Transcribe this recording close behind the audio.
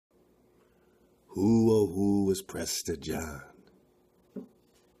Who, oh who was Prester John?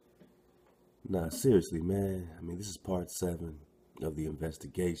 Nah, seriously, man. I mean, this is part 7 of the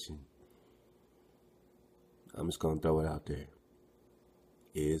investigation. I'm just gonna throw it out there.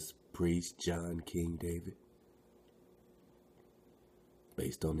 Is Priest John King David?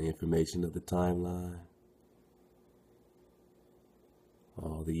 Based on the information of the timeline,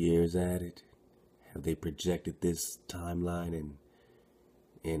 all the years added, have they projected this timeline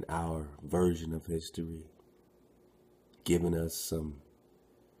in our version of history, giving us some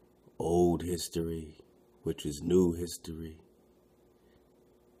old history, which is new history?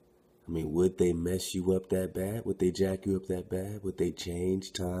 I mean, would they mess you up that bad? Would they jack you up that bad? Would they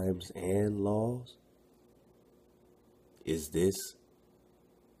change times and laws? Is this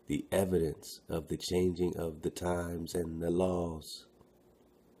the evidence of the changing of the times and the laws?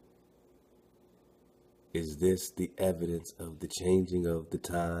 Is this the evidence of the changing of the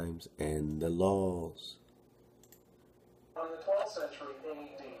times and the laws? On the 12th century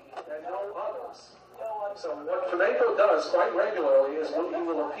AD, and no others. So what Cuzco does quite regularly is he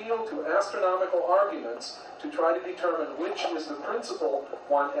will appeal to astronomical arguments to try to determine which is the principal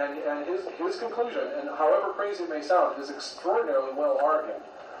one, and his conclusion, and however crazy it may sound, is extraordinarily well argued,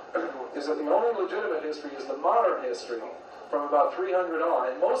 is that the only legitimate history is the modern history from about 300 on,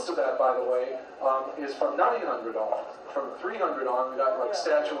 and most of that, by the way, is from 900 on. From 300 on, we got like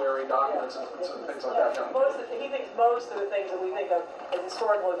statuary documents and things like that. He thinks most of the things that we think of as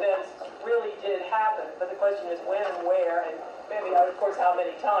historical events really did happen, but the question is when and where, and maybe, of course, how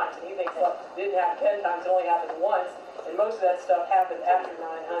many times. And he thinks, well, it didn't happen 10 times, it only happened once, and most of that stuff happened after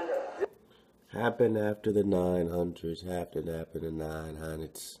 900. Happened after the 900s, happened after the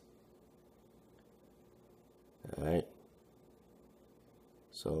 900s. Alright?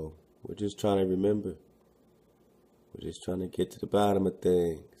 So, we're just trying to remember. We're just trying to get to the bottom of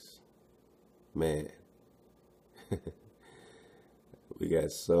things. Man. We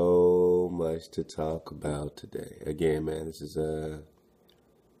got so much to talk about today. Again, man, this is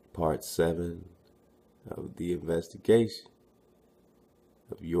part 7 of the investigation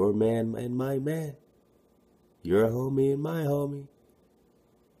of your man and my man. Your homie and my homie.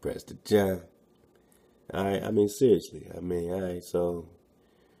 Prester John. Alright, I mean, seriously. Alright, so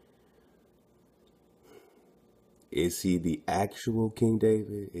is he the actual King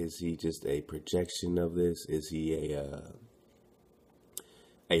David? Is he just a projection of this? Is he a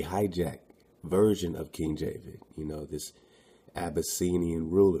hijacked version of King David? You know, this Abyssinian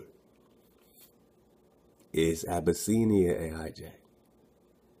ruler. Is Abyssinia a hijack?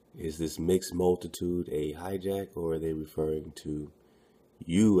 Is this mixed multitude a hijack, or are they referring to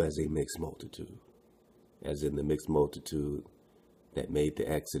you as a mixed multitude? As in the mixed multitude that made the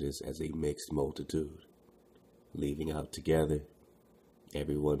Exodus as a mixed multitude. Leaving out together,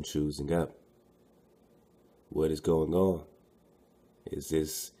 everyone choosing up. What is going on? Is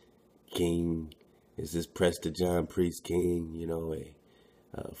this king, is this Prester John Priest King, you know,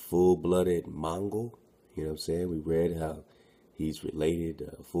 a full-blooded Mongol? You know what I'm saying? We read how he's related,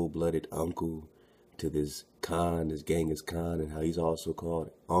 a full-blooded uncle to this Khan, this Genghis Khan, and how he's also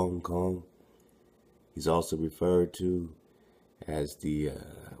called Hong Kong. He's also referred to as the,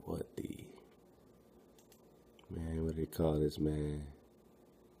 what do they call this, man?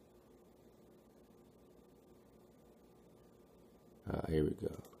 Here we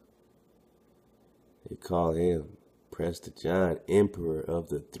go. They call him Prester John, Emperor of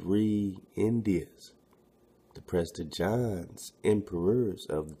the Three Indias. The Prester Johns, Emperors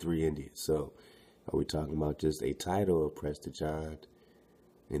of the Three Indias. So, are we talking about just a title of Prester John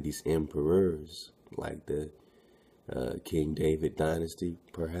and these emperors, like the King David dynasty,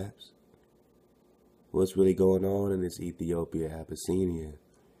 perhaps? What's really going on in this Ethiopia, Abyssinia,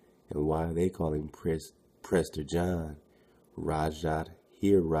 and why are they calling Prester John Rajat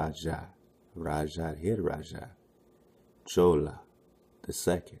Hiraja, Rajat Hiraja, Chola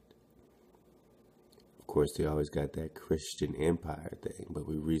II? Of course, they always got that Christian empire thing, but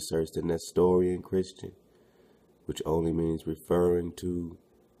we researched the Nestorian Christian, which only means referring to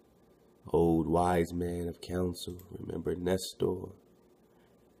old wise man of counsel. Remember Nestor?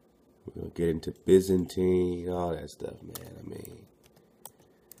 We're going to get into Byzantine, all that stuff, man. I mean,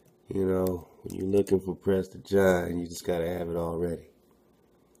 you know, when you're looking for Prester John, you just got to have it already.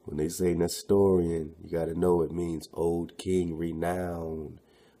 When they say Nestorian, you got to know it means old king renowned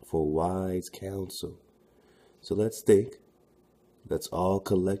for wise counsel. So let's think. Let's all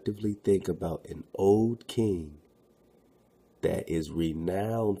collectively think about an old king that is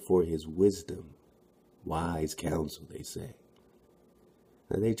renowned for his wisdom. Wise counsel, they say.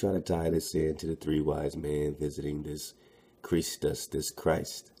 Now they try to tie this in to the three wise men visiting this Christus, this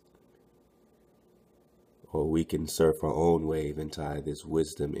Christ. Or we can surf our own wave and tie this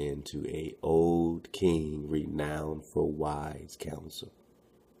wisdom into a old king renowned for wise counsel.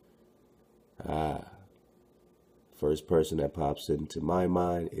 First person that pops into my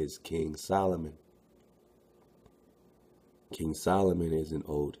mind is King Solomon. King Solomon is an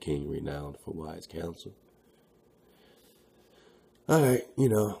old king renowned for wise counsel. All right,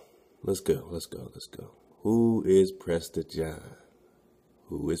 let's go. Who is Prester John?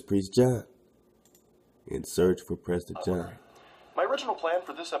 Who is Priest John? In search for Prester John. My original plan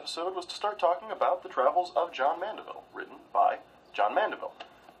for this episode was to start talking about the travels of John Mandeville, written by John Mandeville.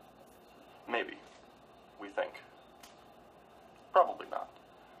 Maybe. We think. Probably not.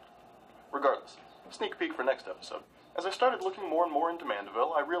 Regardless, sneak peek for next episode. As I started looking more and more into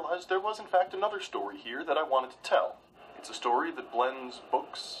Mandeville, I realized there was in fact another story here that I wanted to tell. It's a story that blends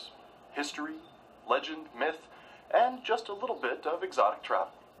books, history, legend, myth, and just a little bit of exotic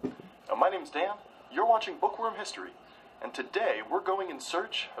travel. Now, my name's Dan, you're watching Bookworm History, and today we're going in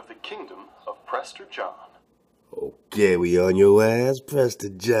search of the kingdom of Prester John. Okay, we on your ass, Prester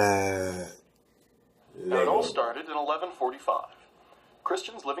John. Now, it all started in 1145.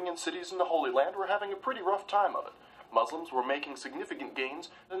 Christians living in cities in the Holy Land were having a pretty rough time of it. Muslims were making significant gains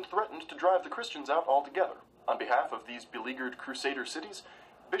and threatened to drive the Christians out altogether. On behalf of these beleaguered crusader cities,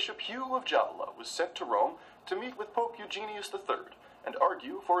 Bishop Hugh of Jalala was sent to Rome to meet with Pope Eugenius III and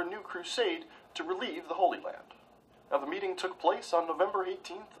argue for a new crusade to relieve the Holy Land. Now, the meeting took place on November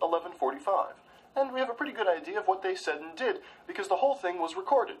 18th, 1145, and we have a pretty good idea of what they said and did because the whole thing was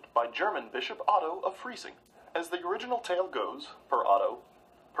recorded by German Bishop Otto of Freising. As the original tale goes, per Otto,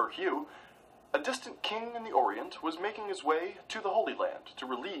 per Hugh, a distant king in the Orient was making his way to the Holy Land to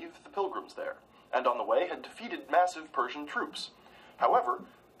relieve the pilgrims there, and on the way had defeated massive Persian troops. However,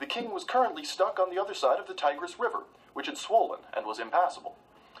 the king was currently stuck on the other side of the Tigris River, which had swollen and was impassable.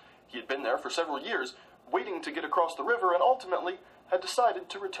 He had been there for several years, waiting to get across the river, and ultimately had decided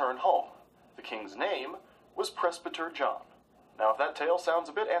to return home. The king's name was Presbyter John. Now, if that tale sounds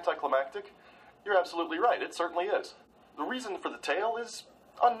a bit anticlimactic, you're absolutely right, it certainly is. The reason for the tale is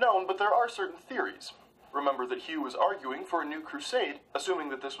unknown, but there are certain theories. Remember that Hugh was arguing for a new crusade, assuming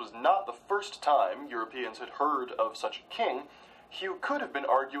that this was not the first time Europeans had heard of such a king. Hugh could have been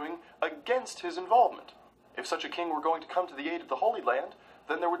arguing against his involvement. If such a king were going to come to the aid of the Holy Land,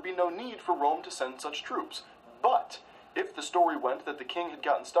 then there would be no need for Rome to send such troops. But if the story went that the king had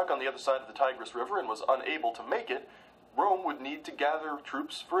gotten stuck on the other side of the Tigris River and was unable to make it, Rome would need to gather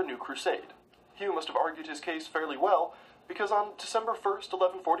troops for a new crusade. Hugh must have argued his case fairly well, because on December 1st,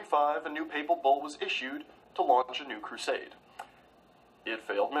 1145, a new papal bull was issued to launch a new crusade. It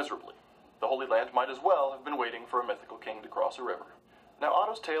failed miserably. The Holy Land might as well have been waiting for a mythical king to cross a river. Now,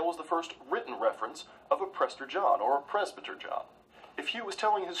 Otto's tale was the first written reference of a Prester John, or a Presbyter John. If Hugh was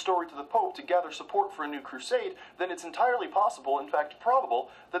telling his story to the Pope to gather support for a new crusade, then it's entirely possible, in fact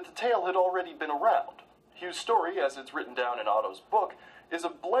probable, that the tale had already been around. Hugh's story, as it's written down in Otto's book, is a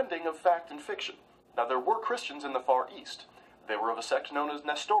blending of fact and fiction. Now, there were Christians in the Far East. They were of a sect known as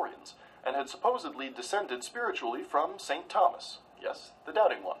Nestorians, and had supposedly descended spiritually from St. Thomas, yes, the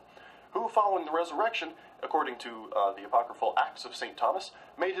Doubting One, who, following the resurrection, according to the apocryphal Acts of St. Thomas,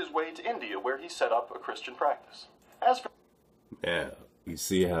 made his way to India, where he set up a Christian practice. As for Now, you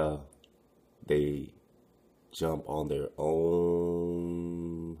see how they jump on their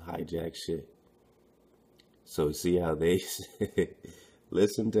own hijack shit? So see how they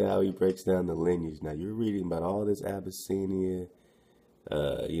listen to how he breaks down the lineage. Now, you're reading about all this Abyssinia,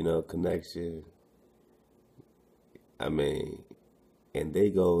 connection. I mean, and they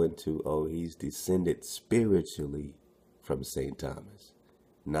go into, he's descended spiritually from St. Thomas,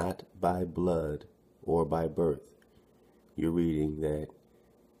 not by blood or by birth. You're reading that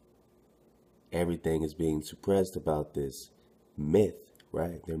everything is being suppressed about this myth,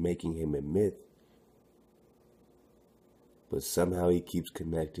 right? They're making him a myth. But somehow he keeps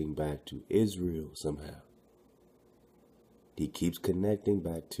connecting back to Israel somehow. He keeps connecting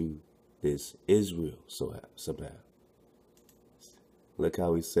back to this Israel somehow. Look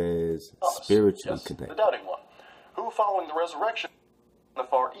how he says spiritually connected. The Doubting One, who, following the resurrection in the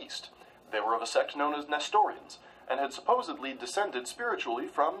Far East, they were of a sect known as Nestorians, and had supposedly descended spiritually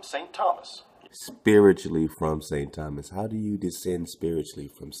from St. Thomas. Spiritually from St. Thomas. How do you descend spiritually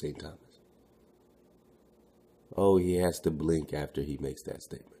from St. Thomas? Oh, he has to blink after he makes that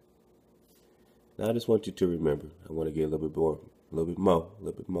statement. Now, I just want you to remember, I want to get a little bit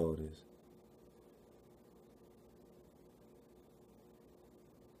more of this.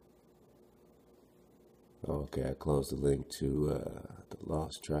 Okay, I closed the link to the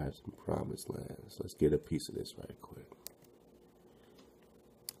Lost Tribes and Promised Lands. Let's get a piece of this right quick.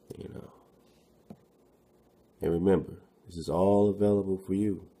 And remember, this is all available for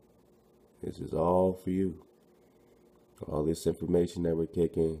you. This is all for you. All this information that we're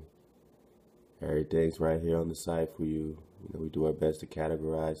kicking, everything's right here on the site for you. You know, we do our best to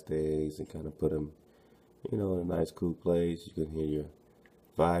categorize things and kind of put them, you know, in a nice, cool place. You can hear your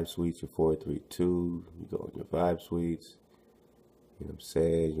vibe suites, your 432. You go in your vibe suites. You know what I'm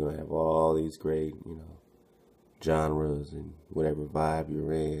saying? You're going to have all these great, you know, genres and whatever vibe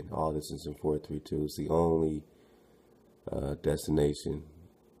you're in. All this is in 432. It's the only destination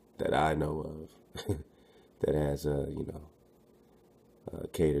that I know of that has you know,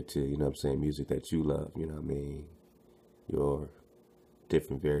 catered to, you know what I'm saying, music that you love, you know what I mean, your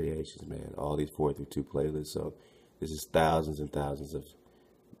different variations, man, all these 432 playlists. So this is thousands and thousands of,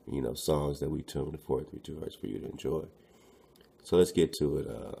 you know, songs that we tune to 432 hertz for you to enjoy. So let's get to it.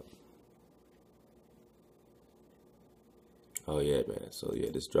 Oh yeah, man. So yeah,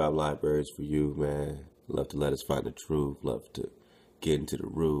 this drop library is for you, man. Love to let us find the truth. Love to get into the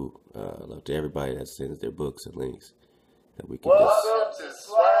root. Love to everybody that sends their books and links that we can just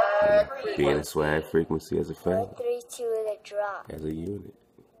be in a swag frequency as a family, 3-2 with a drop. as a unit,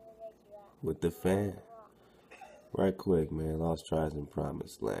 with the fam. Right quick, man. Lost Tribes and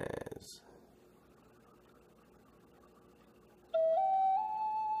Promised Lands.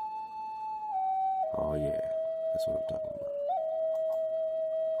 Oh yeah, that's what I'm talking about.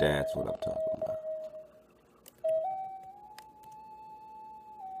 That's what I'm talking about.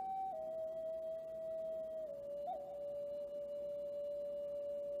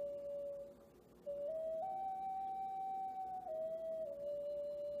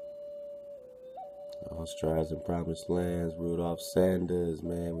 Lost Tribes and Promised Lands, Rudolph Sanders,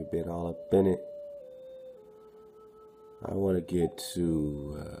 man, we've been all up in it. I want to get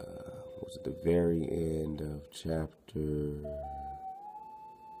to, was it the very end of chapter,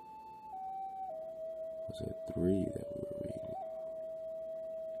 was it 3 that we were reading?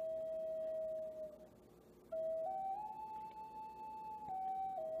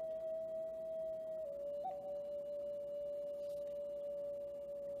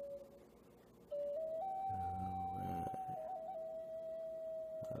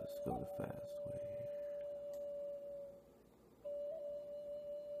 Let's go the fast way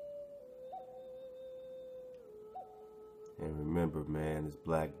here. And remember, man, it's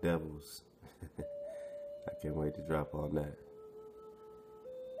Black Devils. I can't wait to drop on that.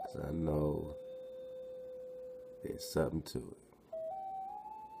 Because I know there's something to it.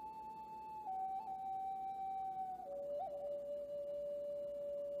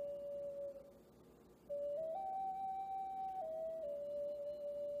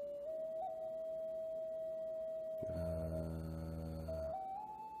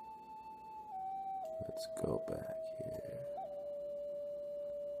 Let's go back here.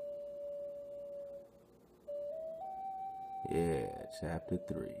 Yeah, chapter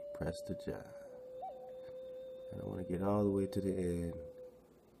 3, Prester John. And I want to get all the way to the end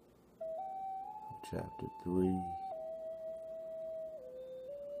of chapter 3.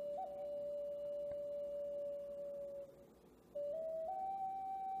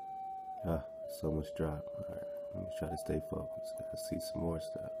 So much drop. Alright, let me try to stay focused. Gotta see some more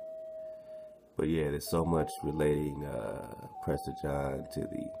stuff. But yeah, there's so much relating Prester John to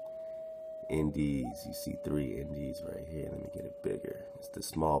the Indies. You see 3 Indies right here. Let me get it bigger. It's the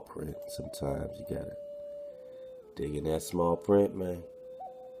small print. Sometimes you gotta dig in that small print, man.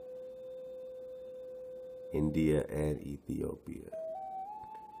 India and Ethiopia.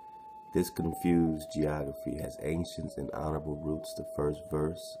 This confused geography has ancient and honorable roots. The first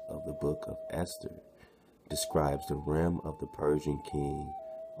verse of the Book of Esther describes the realm of the Persian king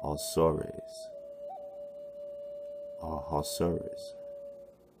Ahasuerus,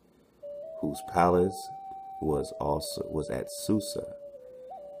 whose palace was at Susa,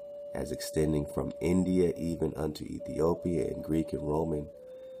 as extending from India even unto Ethiopia. In Greek and Roman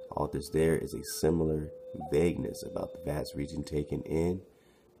authors there is a similar vagueness about the vast region taken in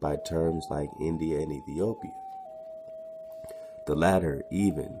by terms like India and Ethiopia. The latter,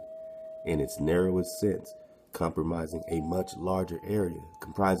 even in its narrowest sense, comprising a much larger area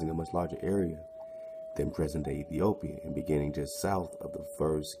than present-day Ethiopia, and beginning just south of the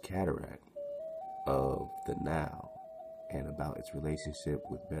first cataract of the Nile, and about its relationship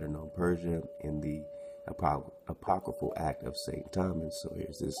with better-known Persia in the apocryphal act of St. Thomas. So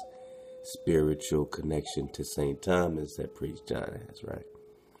here's this spiritual connection to St. Thomas that Priest John has, right?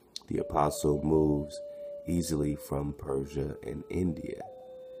 The apostle moves easily from Persia and India,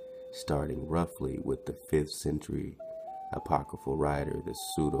 starting roughly with the 5th century apocryphal writer, the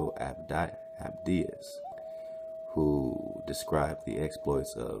pseudo-Abdias, who described the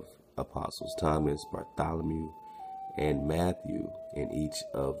exploits of apostles, Thomas, Bartholomew, and Matthew in each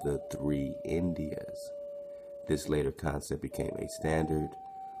of the 3 Indias. This later concept became a standard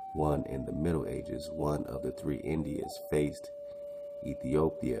one in the Middle Ages. One of the 3 Indias faced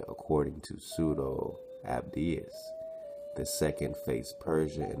Ethiopia, according to Pseudo-Abdias. The second faced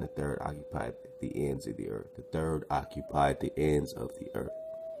Persia, and the third occupied the ends of the earth. The third occupied the ends of the earth,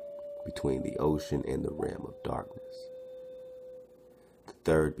 between the ocean and the realm of darkness. The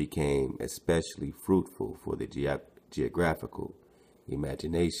third became especially fruitful for the geographical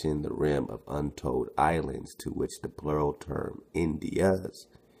imagination, the realm of untold islands, to which the plural term Indias,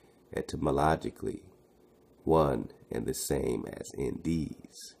 etymologically one and the same as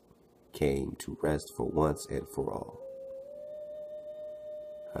Indies, came to rest for once and for all.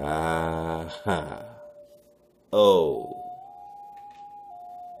 Oh.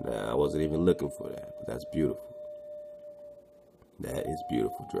 Nah, I wasn't even looking for that, but that's beautiful. That is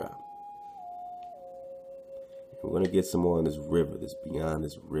beautiful drop. We're going to get some more on this river, this beyond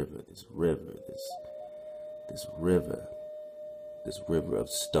this river, this river of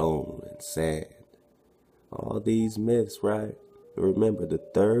stone and sand. All these myths, right? Remember, the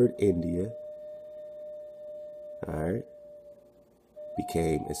 3rd India, all right,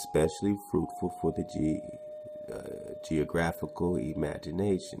 became especially fruitful for the geographical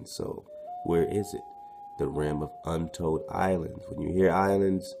imagination. So where is it? The realm of untold islands. When you hear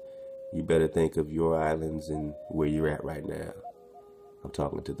islands, you better think of your islands and where you're at right now. I'm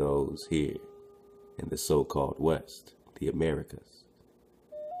talking to those here in the so-called West, the Americas,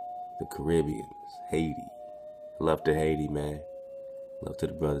 the Caribbeans, Haiti. Love to Haiti, man. Love to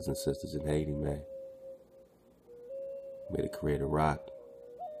the brothers and sisters in Haiti, man. May the Creator rock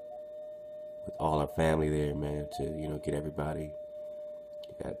with all our family there, man, to, get everybody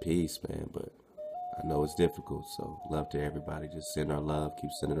at peace, man. But I know it's difficult, so love to everybody. Just send our love,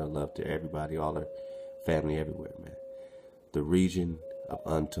 keep sending our love to everybody, all our family everywhere, man. The region of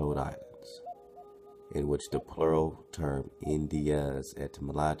untold islands, in which the plural term Indias,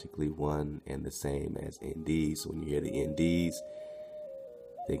 etymologically one and the same as Indies. So when you hear the Indies,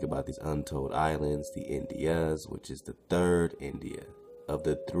 think about these untold islands, the Indias, which is the 3rd India of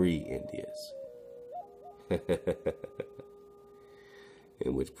the 3 Indias.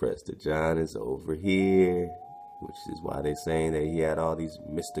 In which Prester John is over here, which is why they're saying that he had all these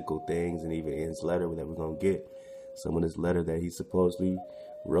mystical things, and even in his letter that we're going to get, some of this letter that he supposedly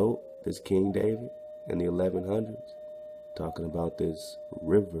wrote, this King David, in the 1100s, talking about this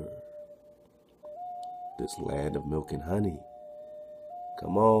river, this land of milk and honey.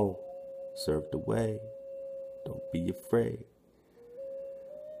 Come on, serve the way, don't be afraid.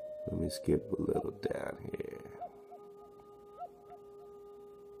 Let me skip a little down here.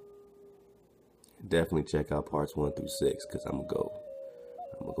 Definitely check out parts 1 through 6, because I'm gonna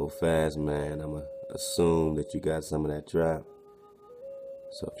go fast, man. I'm gonna assume that you got some of that drop.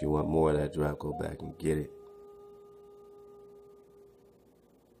 So if you want more of that drop, go back and get it.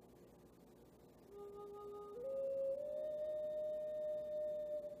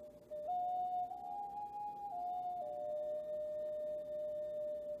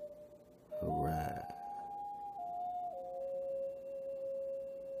 All right.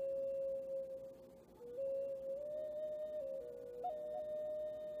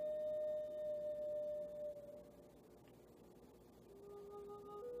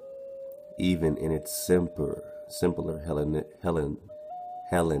 Even in its simpler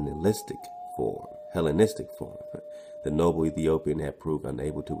Hellenistic form, the noble Ethiopian had proved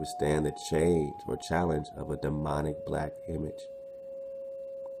unable to withstand the change or challenge of a demonic black image.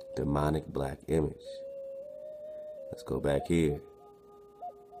 Demonic black image. Let's go back here.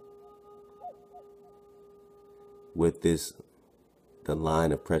 With this, the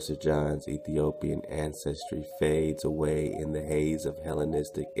line of Prester John's Ethiopian ancestry fades away in the haze of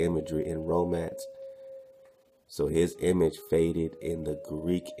Hellenistic imagery and romance. So his image faded in the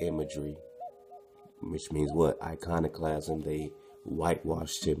Greek imagery, which means what? Iconoclasm. They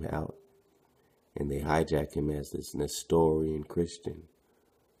whitewashed him out, and they hijack him as this Nestorian Christian.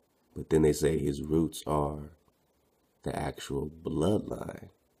 But then they say his roots are the actual bloodline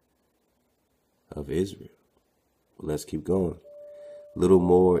of Israel. Well, let's keep going. Little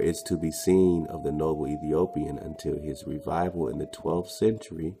more is to be seen of the noble Ethiopian until his revival in the 12th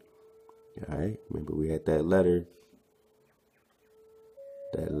century. All right, remember we had that letter.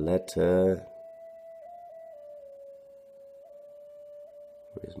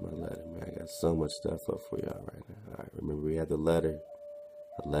 Where's my letter, man? I got so much stuff up for y'all right now. All right, remember we had the letter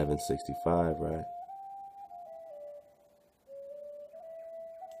 1165, right?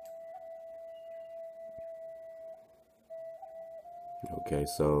 Okay,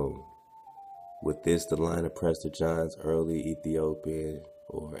 so With this, the line of Prester John's early Ethiopian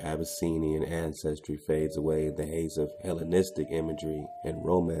or Abyssinian ancestry fades away in the haze of Hellenistic imagery and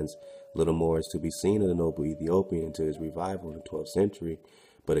romance. Little more is to be seen of the noble Ethiopian until his revival in the 12th century,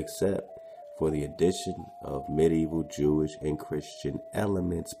 but except for the addition of medieval Jewish and Christian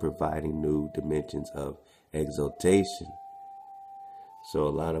elements providing new dimensions of exaltation. So a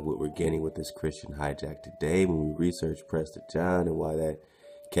lot of what we're getting with this Christian hijack today, when we research Prester John and why that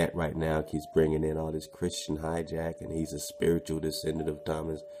cat right now keeps bringing in all this Christian hijack and he's a spiritual descendant of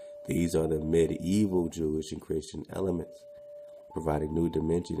Thomas, these are the medieval Jewish and Christian elements providing new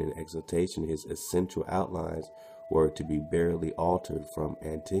dimension and exaltation. His essential outlines were to be barely altered from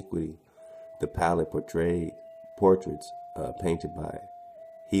antiquity. The pallid portraits painted by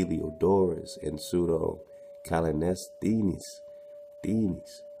Heliodorus and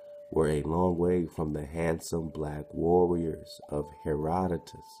Pseudo-Callisthenes were a long way from the handsome black warriors of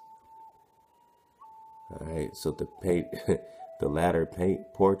Herodotus. Alright, so the latter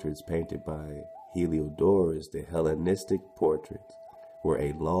portraits painted by Heliodorus, the Hellenistic portraits, were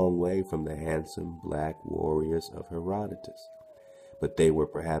a long way from the handsome black warriors of Herodotus. But they were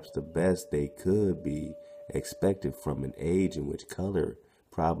perhaps the best they could be expected from an age in which color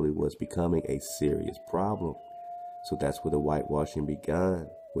probably was becoming a serious problem. So that's where the whitewashing began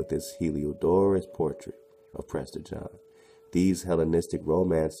with this Heliodorus portrait of Prester John. These Hellenistic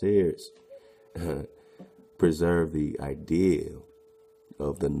romanciers preserve the ideal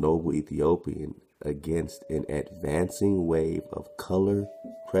of the noble Ethiopian against an advancing wave of color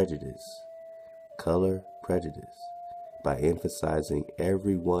prejudice, by emphasizing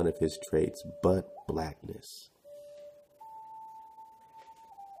every one of his traits but blackness.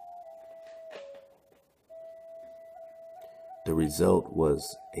 The result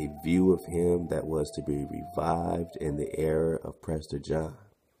was a view of him that was to be revived in the era of Prester John.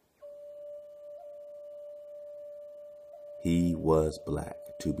 He was black,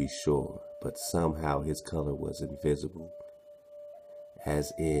 to be sure, but somehow his color was invisible.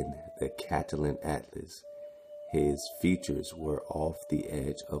 As in the Catalan Atlas, his features were off the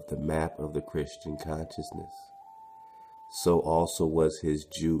edge of the map of the Christian consciousness. So also was his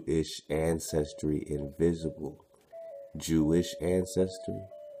Jewish ancestry invisible. Jewish ancestry?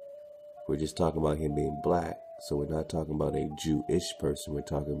 We're just talking about him being black, so we're not talking about a Jewish person, we're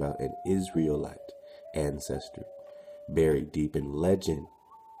talking about an Israelite ancestry, buried deep in legend.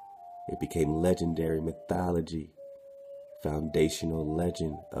 It became legendary mythology, foundational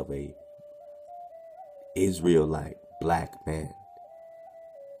legend of a Israelite black man.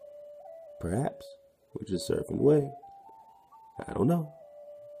 Perhaps we're just surfing the wave. I don't know.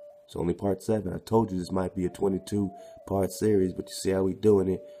 It's only part 7. I told you this might be a 22-part series, but you see how we're doing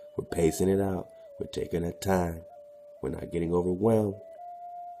it. We're pacing it out. We're taking our time. We're not getting overwhelmed.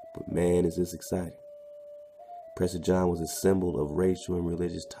 But man, is this exciting. Prester John was a symbol of racial and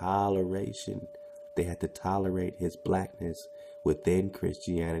religious toleration. They had to tolerate his blackness within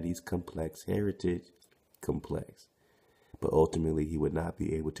Christianity's complex heritage. Complex. But ultimately, he would not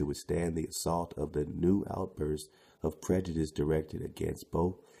be able to withstand the assault of the new outburst of prejudice directed against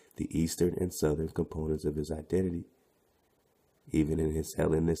both the eastern and southern components of his identity. Even in his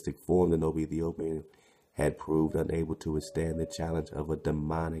Hellenistic form, the noble Ethiopian had proved unable to withstand the challenge of a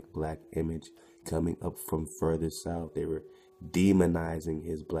demonic black image coming up from further south. They were demonizing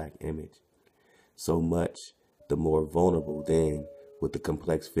his black image. So much the more vulnerable then would the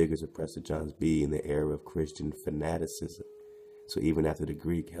complex figures of Prester John's be in the era of Christian fanaticism. So even after the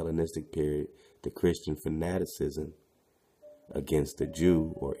Greek Hellenistic period, the Christian fanaticism against the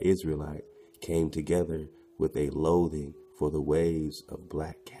Jew or Israelite came together with a loathing for the waves of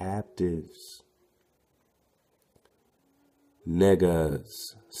black captives,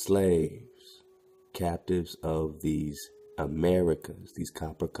 negas, slaves, captives of these Americas, these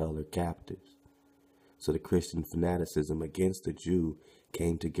copper-colored captives. So the Christian fanaticism against the Jew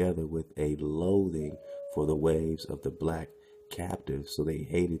came together with a loathing for the waves of the black captives. So they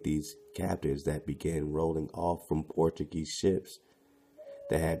hated these captives that began rolling off from Portuguese ships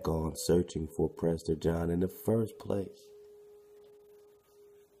that had gone searching for Prester John in the first place.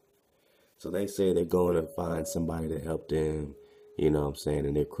 So they say they're going to find somebody to help them, you know what I'm saying,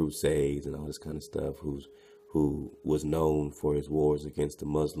 in their crusades and all this kind of stuff, who was known for his wars against the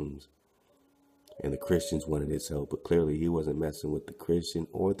Muslims. And the Christians wanted his help, but clearly he wasn't messing with the Christian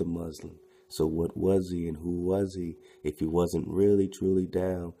or the Muslim. So what was he and who was he if he wasn't really truly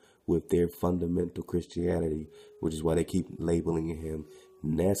down with their fundamental Christianity, which is why they keep labeling him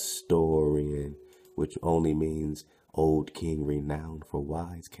Nestorian, which only means old king renowned for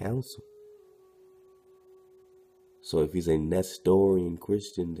wise counsel. So if he's a Nestorian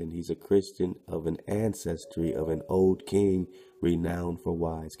Christian, then he's a Christian of an ancestry of an old king renowned for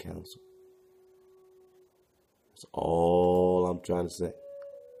wise counsel. That's all I'm trying to say.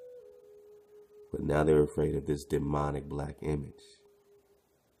 But now they're afraid of this demonic black image.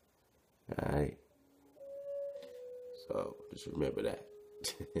 Alright? So just remember that.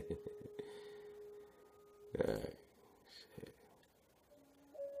 Alright.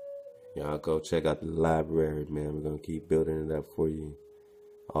 Y'all go check out the library, man. We're going to keep building it up for you.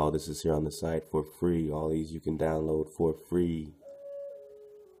 All this is here on the site for free. All these you can download for free.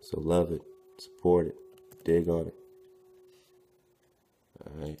 So love it. Support it. Dig on it.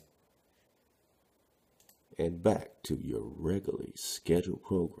 Alright. And back to your regularly scheduled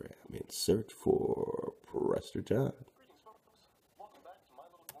program in search for Prester John. Greetings, folks. Welcome back to my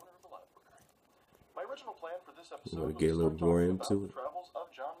little corner of the library. My original plan for this episode You want was to get a little start more talking into about it? the travels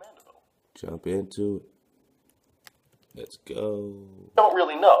of John Mandeville. Jump into it. Let's go. Don't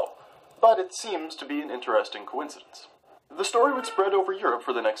really know, but it seems to be an interesting coincidence. The story would spread over Europe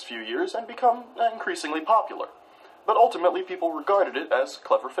for the next few years and become increasingly popular, but ultimately people regarded it as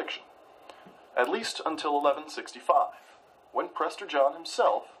clever fiction. At least until 1165, when Prester John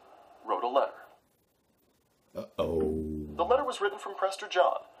himself wrote a letter. Uh-oh. The letter was written from Prester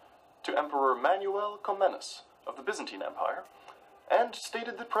John to Emperor Manuel Comnenus of the Byzantine Empire, and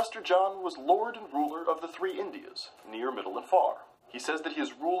stated that Prester John was lord and ruler of the three Indias, near, middle, and far. He says that he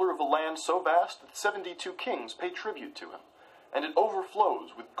is ruler of a land so vast that 72 kings pay tribute to him, and it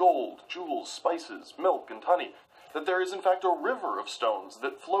overflows with gold, jewels, spices, milk, and honey, that there is in fact a river of stones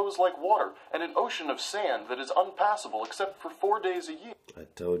that flows like water, and an ocean of sand that is unpassable except for 4 days a year. I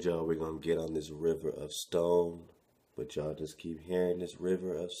told y'all we're going to get on this river of stone, but y'all just keep hearing this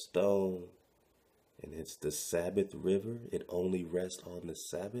river of stone. And it's the Sabbath river. It only rests on the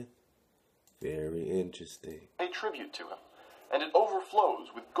Sabbath. Very interesting. Pay tribute to him, and it overflows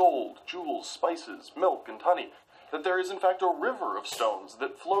with gold, jewels, spices, milk, and honey, that there is in fact a river of stones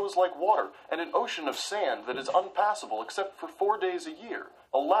that flows like water, and an ocean of sand that is unpassable except for 4 days a year,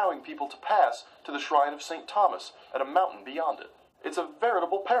 allowing people to pass to the shrine of St. Thomas at a mountain beyond it. It's a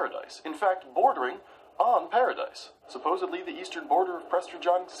veritable paradise, in fact bordering on paradise. Supposedly the eastern border of Prester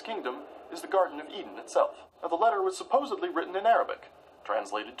John's kingdom is the Garden of Eden itself. Now, the letter was supposedly written in Arabic,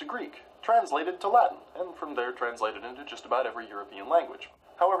 translated to Greek, translated to Latin, and from there translated into just about every European language.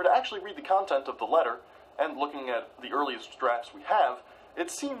 However, to actually read the content of the letter, and looking at the earliest drafts we have,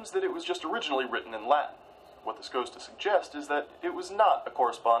 it seems that it was just originally written in Latin. What this goes to suggest is that it was not a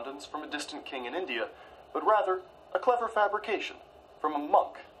correspondence from a distant king in India, but rather a clever fabrication from a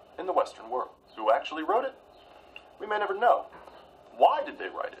monk in the Western world. Who actually wrote it? We may never know. Why did they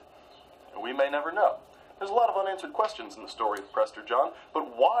write it? We may never know. There's a lot of unanswered questions in the story of Prester John,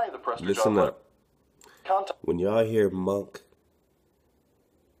 but why the Prester Listen John up. When y'all hear monk,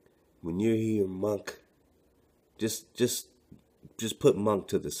 just put monk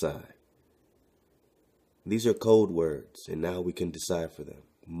to the side. These are code words, and now we can decipher them.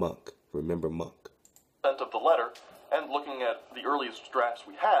 Monk. Remember monk. Of the letter, and looking at the earliest drafts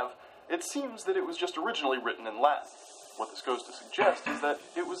we have, it seems that it was just originally written in Latin. What this goes to suggest is that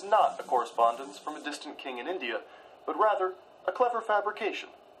it was not a correspondence from a distant king in India, but rather a clever fabrication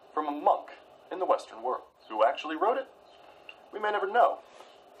from a monk in the Western world. Who actually wrote it? We may never know.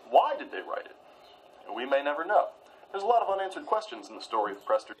 Why did they write it? We may never know. There's a lot of unanswered questions in the story of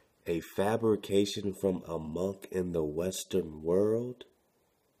Prester. A fabrication from a monk in the Western world?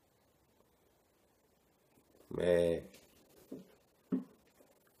 Man.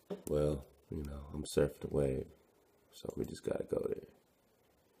 Well, I'm surfing the wave. So we just gotta go there.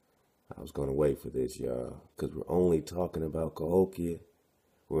 I was gonna wait for this, y'all, because we're only talking about Cahokia.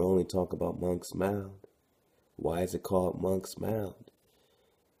 We're only talking about Monk's Mound. Why is it called Monk's Mound?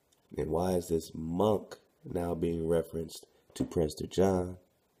 And why is this monk now being referenced to Prester John?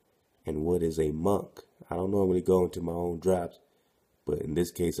 And what is a monk? I don't normally go into my own drops, but in this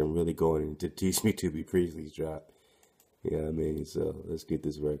case, I'm really going into Teach Me to Be Priestley's drop. You know what I mean? So let's get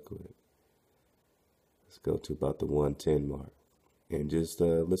this right quick. Let's go to about the 110 mark and just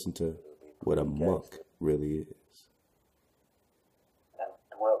listen to what a monk really is. And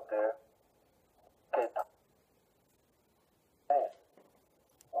dwelt there.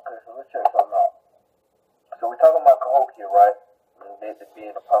 Okay, so let's check something out. So we're talking about Cahokia, right? And it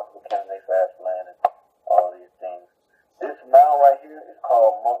being a possible candidate for Ashland and all these things. This mound right here is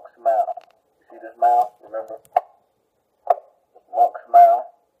called Monk's Mound. You see this mound? Remember? Monk's Mound.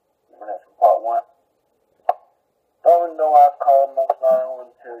 Remember that's from part 1? Don't really know why it's called Monk's Mound. I don't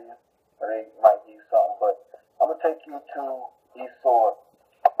want to tell you. Or they might use something, but I'm going to take you to East Sword.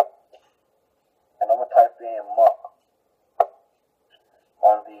 And I'm going to type in monk.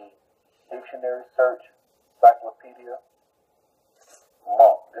 dictionary search, encyclopedia,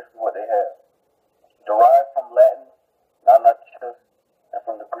 monk. This is what they have. Derived from Latin, nonachus, and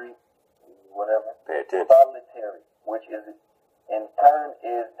from the Greek, whatever, Pay attention. solitary, which is in turn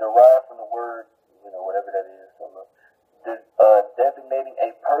is derived from the word, whatever that is, designating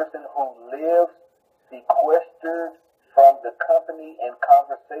a person who lives sequestered from the company and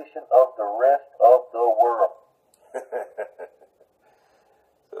conversation of the rest of the world.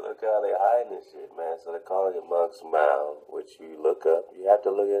 So look how they hiding this shit, man. So they're calling it Monk's Mound, which you look up. You have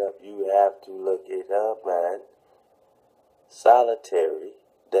to look it up. You have to look it up, man. Solitary,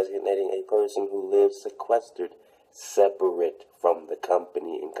 designating a person who lives sequestered, separate from the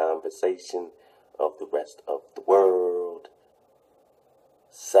company and conversation of the rest of the world.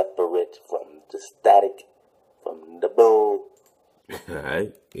 Separate from the static, from the boom.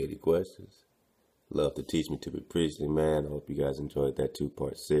 Alright, any questions? Love to teach me to be priestly, man. I hope you guys enjoyed that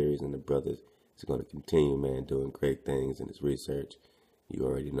 2-part series, and the brothers is going to continue, man, doing great things in his research. You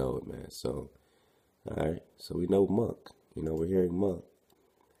already know it, man. So, alright, so we know monk. We're hearing monk.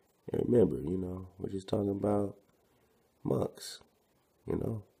 And remember, we're just talking about monks,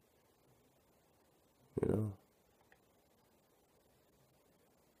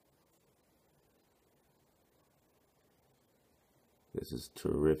 This is a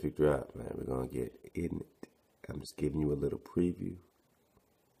terrific drop, man. We're going to get in it. I'm just giving you a little preview.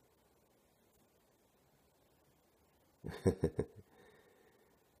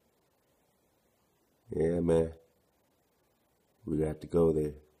 Yeah, man. We got to go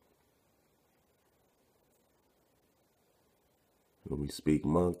there. When we speak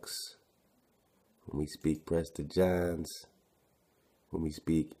monks, when we speak Prester Johns, when we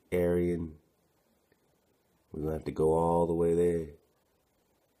speak Aryan, we're going to have to go all the way there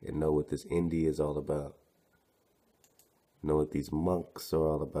and know what this India is all about. Know what these monks are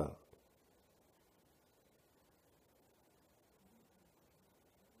all about.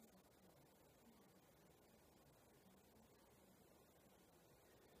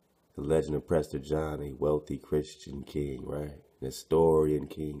 The legend of Prester John, a wealthy Christian king, right? An historian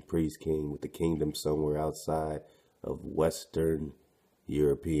king, priest king with the kingdom somewhere outside of Western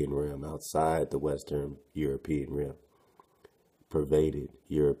European realm, outside the Western European realm. Pervaded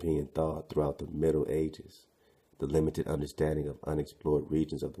European thought throughout the Middle Ages. The limited understanding of unexplored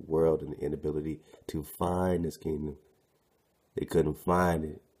regions of the world and the inability to find this kingdom. They couldn't find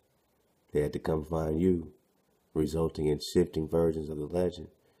it. They had to come find you, resulting in shifting versions of the legend.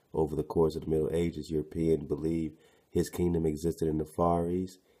 Over the course of the Middle Ages, Europeans believed his kingdom existed in the Far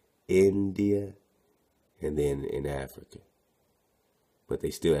East, India, and then in Africa. But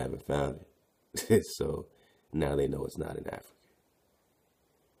they still haven't found it. So now they know it's not in Africa.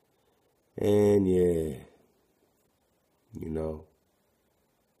 And yeah, we're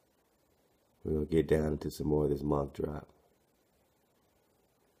going to get down into some more of this monk drop.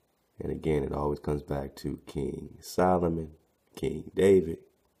 And again, it always comes back to King Solomon, King David.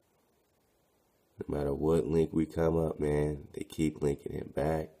 No matter what link we come up, man, they keep linking him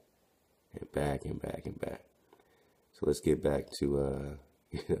back and back and back and back. So let's get back to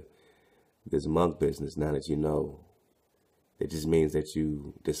this monk business. Now that you know, it just means that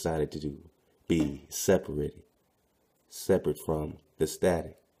you decided to be separate from the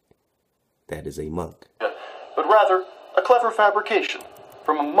static. That is a monk. But rather, a clever fabrication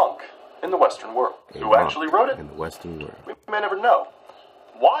from a monk in the Western world. Who actually wrote it? In the Western world. We may never know.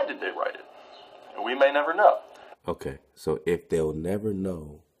 Why did they write it? We may never know. Okay, so if they'll never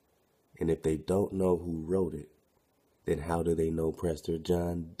know, and if they don't know who wrote it, then how do they know Prester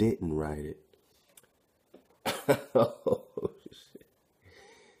John didn't write it? Oh, shit.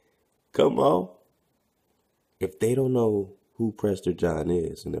 Come on. If they don't know who Prester John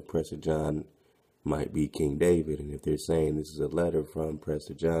is, and if Prester John might be King David, and if they're saying this is a letter from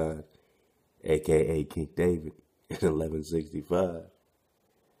Prester John, a.k.a. King David, in 1165,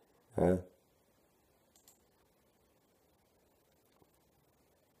 huh?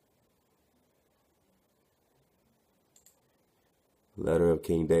 Letter of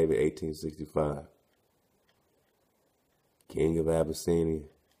King David, 1865. King of Abyssinia.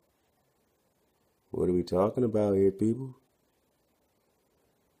 What are we talking about here, people?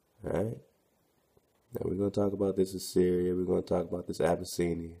 Alright? Now we're going to talk about this Assyria. We're going to talk about this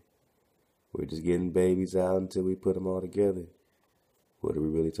Abyssinia. We're just getting babies out until we put them all together. What are we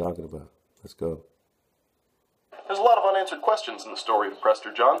really talking about? Let's go. There's a lot of unanswered questions in the story of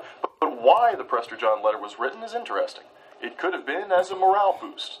Prester John, but why the Prester John letter was written is interesting. It could have been as a morale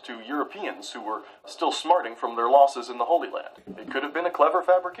boost to Europeans who were still smarting from their losses in the Holy Land. It could have been a clever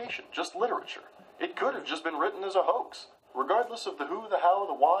fabrication, just literature. It could have just been written as a hoax. Regardless of the who, the how,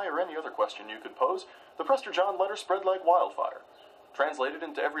 the why, or any other question you could pose, the Prester John letter spread like wildfire. Translated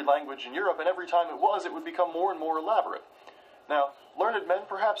into every language in Europe, and every time it would become more and more elaborate. Now, learned men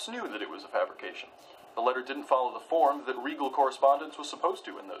perhaps knew that it was a fabrication. The letter didn't follow the form that regal correspondence was supposed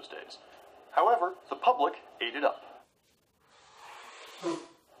to in those days. However, the public ate it up.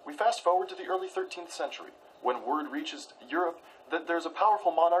 We fast forward to the early 13th century, when word reaches Europe that there's a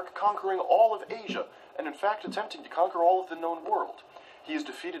powerful monarch conquering all of Asia, and in fact attempting to conquer all of the known world. He is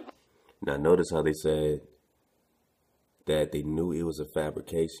defeated. Now notice how they said that they knew it was a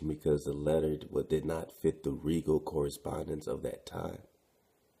fabrication because the letter did not fit the regal correspondence of that time.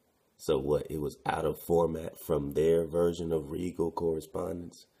 So what, it was out of format from their version of regal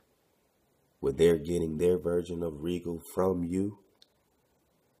correspondence? Where they're getting their version of regal from you?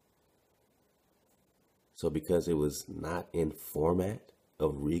 So because it was not in format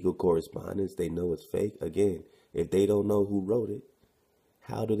of regal correspondence, they know it's fake? Again, if they don't know who wrote it,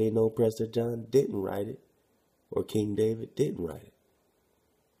 how do they know Prester John didn't write it? Or King David didn't write it?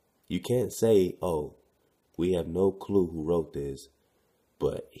 You can't say, oh, we have no clue who wrote this,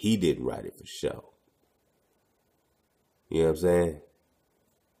 but he didn't write it for show. You know what I'm saying?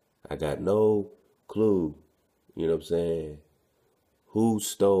 I got no clue, you know what I'm saying, who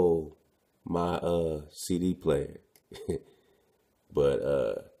stole my CD player.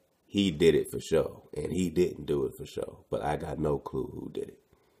 But he did it for show, and he didn't do it for show. But I got no clue who did it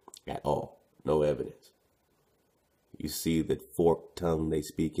at all. No evidence. You see the forked tongue they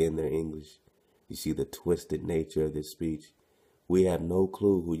speak in their English. You see the twisted nature of this speech. We have no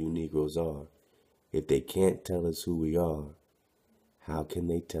clue who you Negroes are. If they can't tell us who we are, how can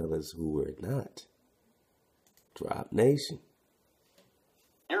they tell us who we're not? Drop Nation.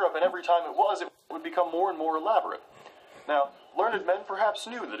 Europe, and every time it would become more and more elaborate. Now, learned men perhaps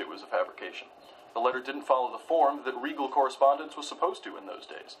knew that it was a fabrication. The letter didn't follow the form that regal correspondence was supposed to in those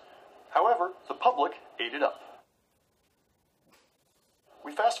days. However, the public ate it up.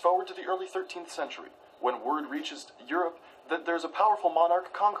 We fast forward to the early 13th century, when word reaches Europe that there's a powerful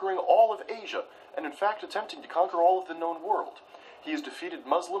monarch conquering all of Asia, and in fact attempting to conquer all of the known world. He has defeated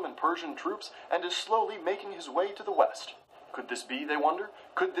Muslim and Persian troops, and is slowly making his way to the west. Could this be, they wonder?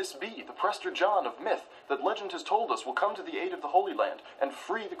 Could this be the Prester John of myth that legend has told us will come to the aid of the Holy Land and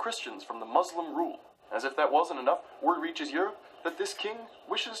free the Christians from the Muslim rule? As if that wasn't enough, word reaches Europe that this king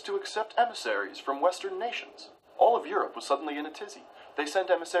wishes to accept emissaries from Western nations. All of Europe was suddenly in a tizzy. They sent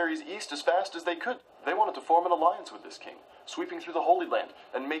emissaries east as fast as they could. They wanted to form an alliance with this king, sweeping through the Holy Land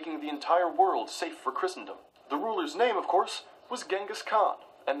and making the entire world safe for Christendom. The ruler's name, of course, was Genghis Khan.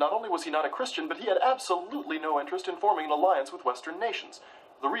 And not only was he not a Christian, but he had absolutely no interest in forming an alliance with Western nations.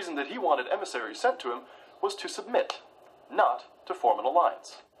 The reason that he wanted emissaries sent to him was to submit, not to form an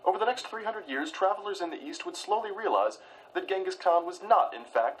alliance. Over the next 300 years, travelers in the East would slowly realize that Genghis Khan was not, in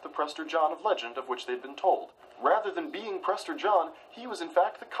fact, the Prester John of legend of which they'd been told. Rather than being Prester John, he was in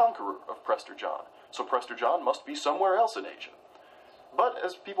fact the conqueror of Prester John. So Prester John must be somewhere else in Asia. But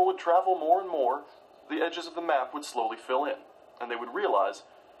as people would travel more and more, the edges of the map would slowly fill in, and they would realize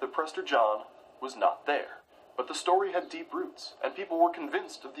that Prester John was not there. But the story had deep roots, and people were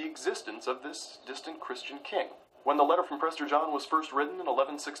convinced of the existence of this distant Christian king. When the letter from Prester John was first written in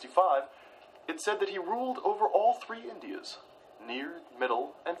 1165, it said that he ruled over all three Indias, near,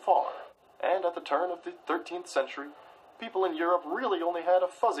 middle, and far. And at the turn of the 13th century, people in Europe really only had a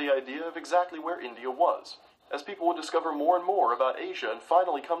fuzzy idea of exactly where India was. As people would discover more and more about Asia and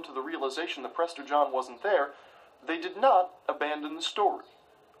finally come to the realization that Prester John wasn't there, they did not abandon the story.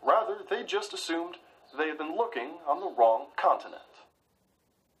 Rather, they just assumed they had been looking on the wrong continent.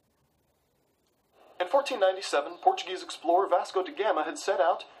 In 1497, Portuguese explorer Vasco da Gama had set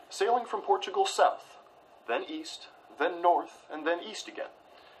out, sailing from Portugal south, then east, then north, and then east again.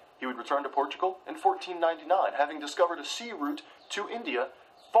 He would return to Portugal in 1499, having discovered a sea route to India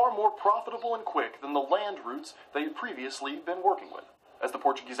far more profitable and quick than the land routes they had previously been working with. As the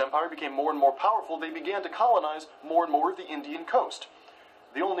Portuguese Empire became more and more powerful, they began to colonize more and more of the Indian coast.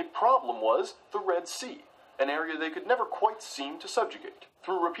 The only problem was the Red Sea, an area they could never quite seem to subjugate.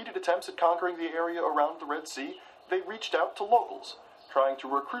 Through repeated attempts at conquering the area around the Red Sea, they reached out to locals, trying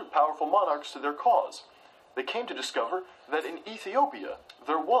to recruit powerful monarchs to their cause. They came to discover that in Ethiopia,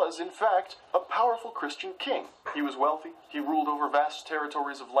 there was, in fact, a powerful Christian king. He was wealthy, he ruled over vast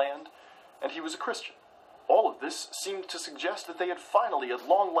territories of land, and he was a Christian. All of this seemed to suggest that they had finally, at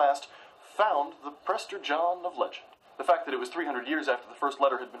long last, found the Prester John of legend. The fact that it was 300 years after the first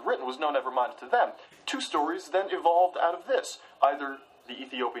letter had been written was no nevermind to them. Two stories then evolved out of this. Either the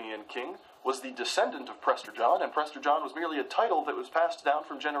Ethiopian king was the descendant of Prester John, and Prester John was merely a title that was passed down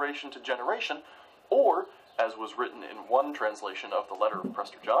from generation to generation, or, as was written in one translation of the letter of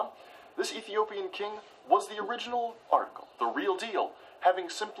Prester John, this Ethiopian king was the original article, the real deal, having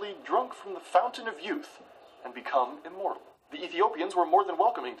simply drunk from the fountain of youth and become immortal. The Ethiopians were more than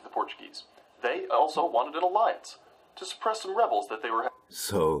welcoming to the Portuguese. They also wanted an alliance to suppress some rebels that they were having.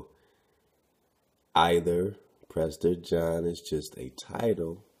 So, either Prester John is just a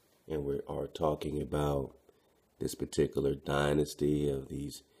title, and we are talking about this particular dynasty of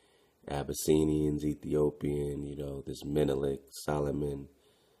these Abyssinians, Ethiopian, this Menelik, Solomonic,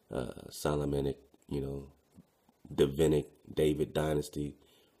 Davidic, David dynasty.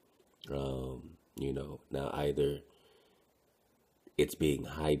 Now either it's being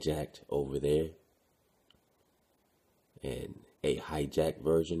hijacked over there and a hijacked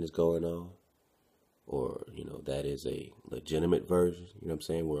version is going on, or, that is a legitimate version, what I'm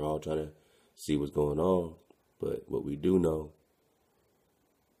saying? We're all trying to see what's going on, but what we do know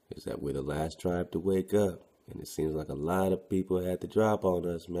is that we're the last tribe to wake up, and it seems like a lot of people had to drop on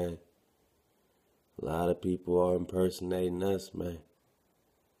us, man. A lot of people are impersonating us, man.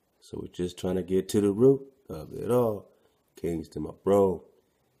 So we're just trying to get to the root of it all. Kingston, my bro.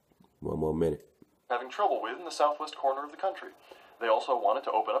 One more minute. Having trouble with in the southwest corner of the country. They also wanted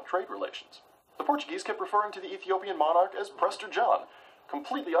to open up trade relations. The Portuguese kept referring to the Ethiopian monarch as Prester John,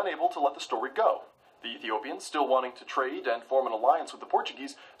 completely unable to let the story go. The Ethiopians, still wanting to trade and form an alliance with the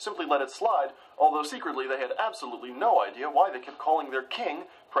Portuguese, simply let it slide, although secretly they had absolutely no idea why they kept calling their king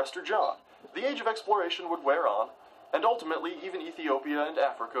Prester John. The age of exploration would wear on, and ultimately even Ethiopia and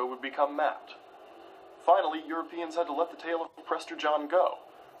Africa would become mapped. Finally, Europeans had to let the tale of Prester John go,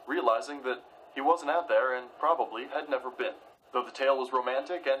 realizing that he wasn't out there and probably had never been. Though the tale was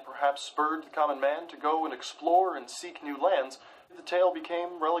romantic and perhaps spurred the common man to go and explore and seek new lands, the tale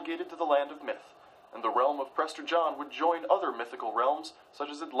became relegated to the land of myth, and the realm of Prester John would join other mythical realms such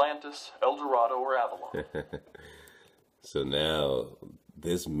as Atlantis, El Dorado, or Avalon. So now,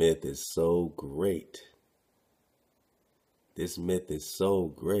 this myth is so great. This myth is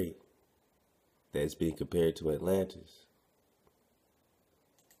so great that it's being compared to Atlantis.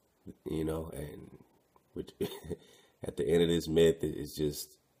 And which at the end of this myth, it's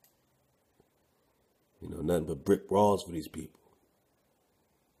just, nothing but brick walls for these people.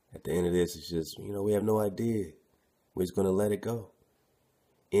 At the end of this, it's just, we have no idea. We're just going to let it go.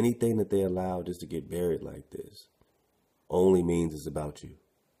 Anything that they allow just to get buried like this only means it's about you.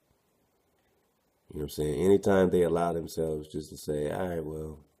 You know what I'm saying? Anytime they allow themselves just to say, all right,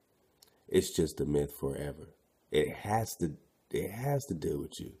 well, it's just a myth forever. It has to deal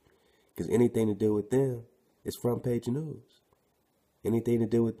with you. Because anything to do with them is front page news. Anything to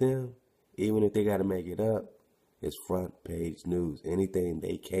do with them, even if they got to make it up, it's front page news. Anything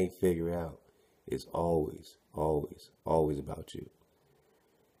they can't figure out is always, always, always about you.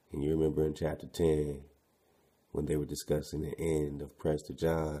 And you remember in chapter 10, when they were discussing the end of Prester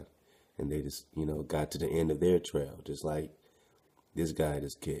John, and they just, got to the end of their trail, just like this guy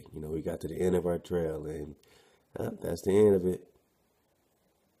just kicked. We got to the end of our trail, and that's the end of it.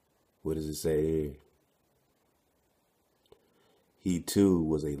 What does it say here? He too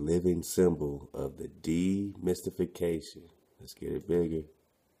was a living symbol of the demystification. Let's get it bigger.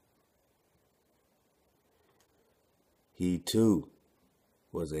 He too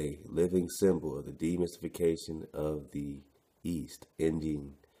was a living symbol of the demystification of the East,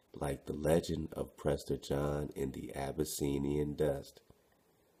 ending like the legend of Prester John in the Abyssinian dust.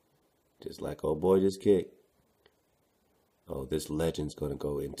 Just like old boy just kicked. Oh, this legend's going to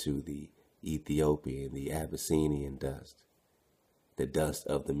go into the Ethiopian, the Abyssinian dust. The dust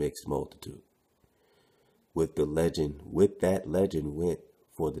of the mixed multitude. With that legend went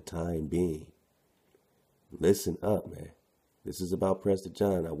for the time being. Listen up, man. This is about Prester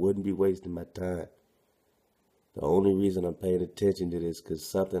John. I wouldn't be wasting my time. The only reason I'm paying attention to this is because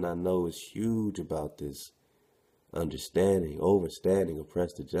something I know is huge about this overstanding of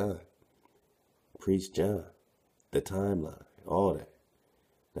Prester John. Priest John. The timeline. All that.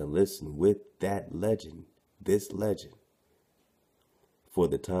 Now listen, with that legend, this legend, for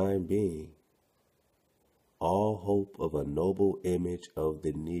the time being, all hope of a noble image of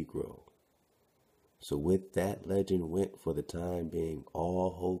the Negro. So with that legend went for the time being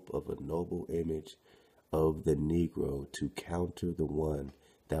all hope of a noble image of the Negro to counter the one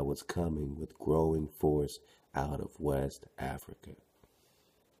that was coming with growing force out of West Africa.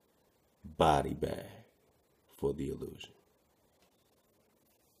 Body bag for the illusion.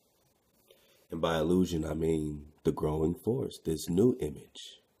 And by illusion, I mean the growing force, this new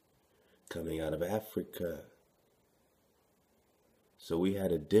image coming out of Africa. So we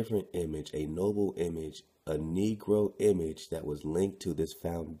had a different image, a noble image, a Negro image that was linked to this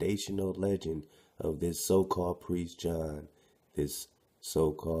foundational legend of this so-called priest John, this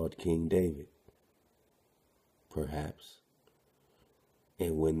so-called King David, perhaps.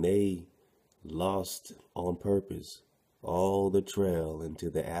 And when they lost on purpose all the trail into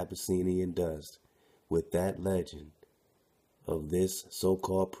the Abyssinian dust with that legend of this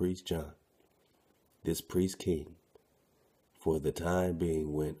so-called priest John, this priest king, for the time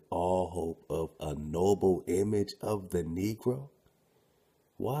being went all hope of a noble image of the Negro?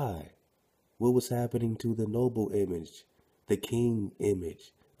 Why? What was happening to the noble image, the king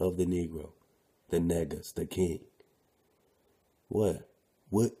image of the Negro, the negus, the king?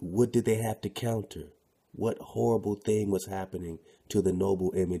 What did they have to counter? What horrible thing was happening to the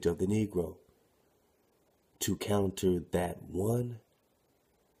noble image of the Negro? To counter that one,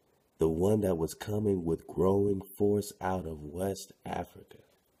 the one that was coming with growing force out of West Africa.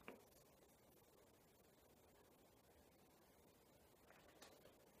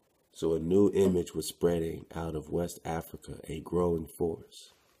 So a new image was spreading out of West Africa, a growing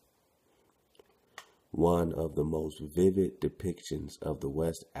force. One of the most vivid depictions of the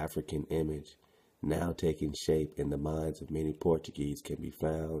West African image, now taking shape in the minds of many Portuguese, can be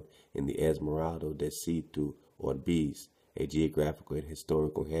found in the Esmeralda Descrito Orbis, a geographical and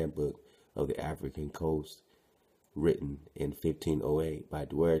historical handbook of the African coast, written in 1508 by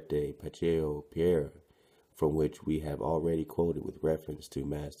Duarte Pacheco Pereira, from which we have already quoted with reference to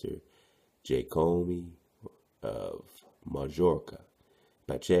Master Jacomi of Majorca.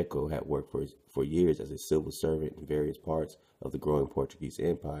 Pacheco had worked for years as a civil servant in various parts of the growing Portuguese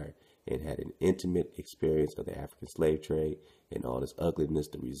Empire and had an intimate experience of the African slave trade and all its ugliness.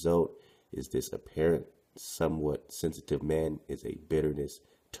 The result is this apparent, somewhat sensitive man is a bitterness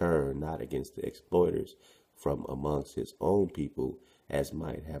turned not against the exploiters from amongst his own people, as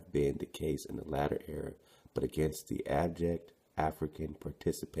might have been the case in the latter era, but against the abject African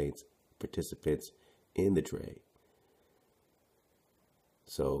participants in the trade.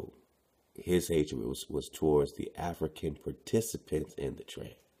 So his hatred was towards the African participants in the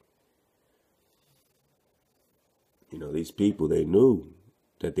trade. You know, these people, they knew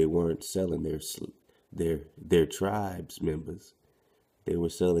that they weren't selling their tribe's members. They were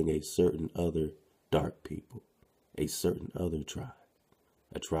selling a certain other dark people, a certain other tribe,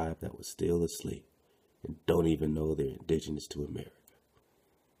 a tribe that was still asleep and don't even know they're indigenous to America.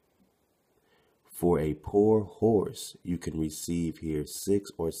 For a poor horse, you can receive here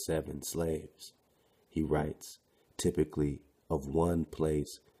 6 or 7 slaves, he writes, typically of one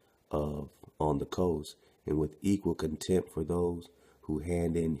place on the coast, and with equal contempt for those who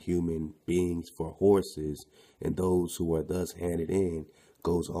hand in human beings for horses, and those who are thus handed in,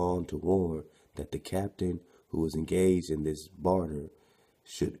 goes on to warn that the captain who is engaged in this barter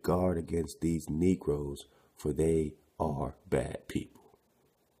should guard against these Negroes, for they are bad people.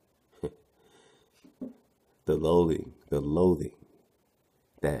 The loathing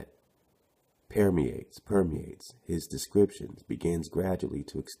that permeates his descriptions begins gradually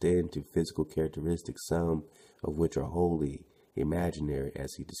to extend to physical characteristics, some of which are wholly imaginary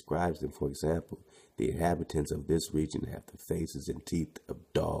as he describes them. For example, the inhabitants of this region have the faces and teeth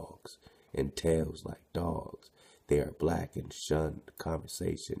of dogs and tails like dogs. They are black and shun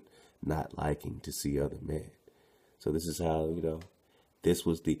conversation, not liking to see other men. So this is how, this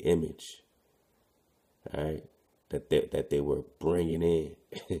was the image, all right, that they were bringing in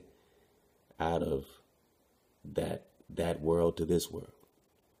out of that world to this world.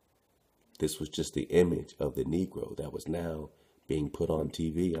 This was just the image of the Negro that was now being put on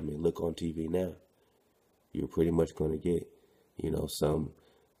TV. I mean, look on TV now. You're pretty much going to get,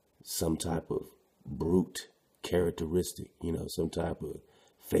 some type of brute characteristic, some type of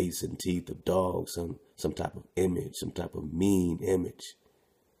face and teeth of dog, some type of image, some type of mean image.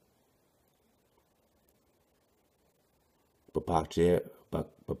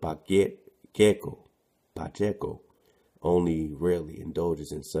 Pacheco only rarely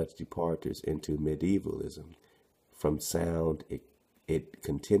indulges in such departures into medievalism from sound if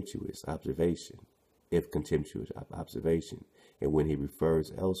contemptuous observation, and when he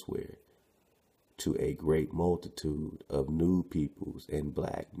refers elsewhere to a great multitude of new peoples and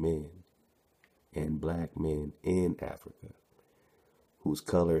black men in Africa, whose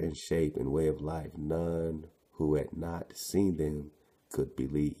color and shape and way of life none who had not seen them could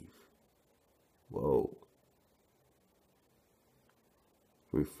believe. Whoa.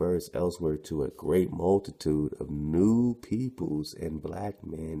 Refers elsewhere to a great multitude of new peoples and black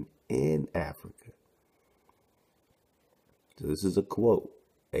men in Africa. So this is a quote.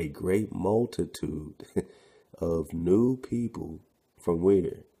 A great multitude of new people from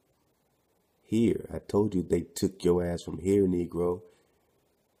where? Here. I told you they took your ass from here, Negro,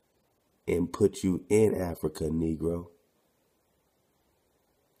 and put you in Africa, Negro.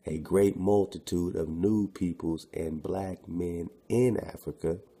 A great multitude of new peoples and black men in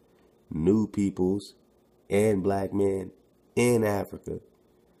Africa, new peoples and black men in Africa,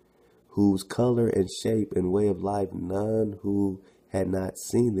 whose color and shape and way of life none who had not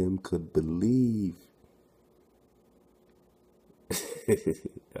seen them could believe.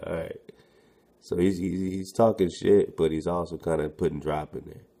 All right. So he's talking shit, but he's also kind of putting drop in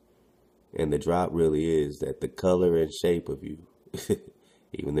there. And the drop really is that the color and shape of you,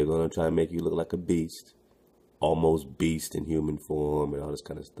 even they're going to try and make you look like a beast, almost beast in human form and all this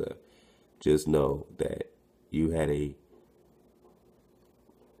kind of stuff. Just know that you had a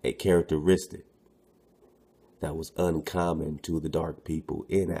characteristic that was uncommon to the dark people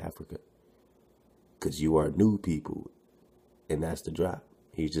in Africa. Because you are new people, and that's the drop.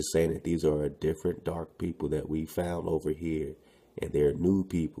 He's just saying that these are a different dark people that we found over here, and they're new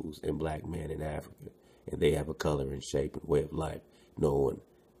peoples and black men in Africa, and they have a color and shape and way of life no one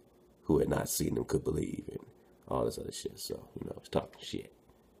who had not seen them could believe, and all this other shit. So, he's talking shit.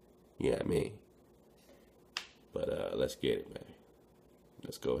 You know what I mean? But let's get it, man.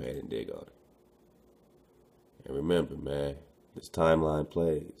 Let's go ahead and dig on it. And remember, man, this timeline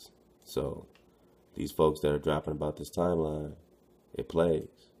plays. So these folks that are dropping about this timeline, it plays.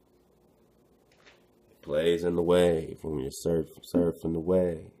 It plays in the wave. When you're surfing the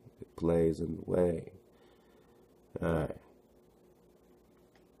wave, it plays in the wave. All right.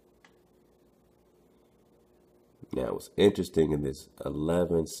 Now, what's interesting in this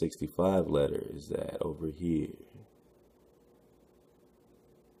 1165 letter is that over here,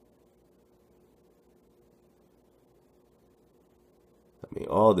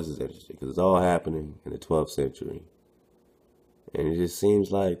 all this is interesting because it's all happening in the 12th century. And it just seems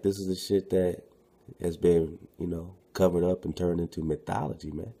like this is the shit that has been, covered up and turned into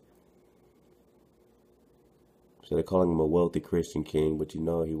mythology, man. So they're calling him a wealthy Christian king, but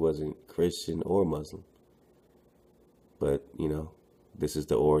he wasn't Christian or Muslim. But, this is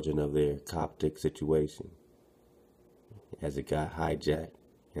the origin of their Coptic situation as it got hijacked.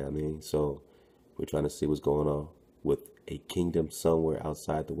 You know what I mean? So we're trying to see what's going on with a kingdom somewhere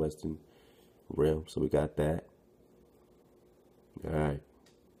outside the Western realm. So we got that. All right.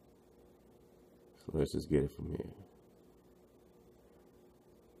 So let's just get it from here.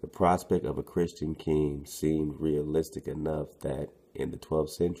 The prospect of a Christian king seemed realistic enough that in the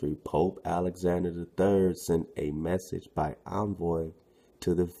 12th century, Pope Alexander III sent a message by envoy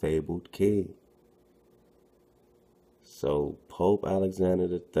to the fabled king. So Pope Alexander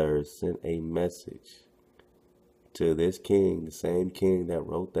III sent a message to this king, the same king that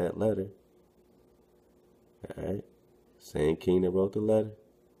wrote that letter. All right. Same king that wrote the letter.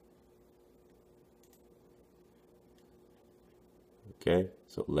 Okay.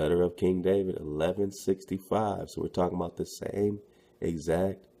 So letter of King David, 1165. So we're talking about the same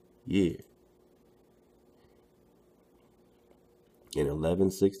exact year. In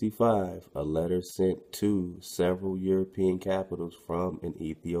 1165, a letter sent to several European capitals from an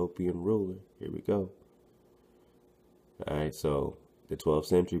Ethiopian ruler. Here we go. All right, so the 12th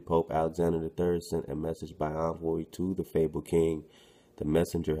century, Pope Alexander III sent a message by envoy to the fabled king. The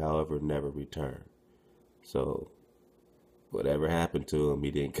messenger, however, never returned. So whatever happened to him,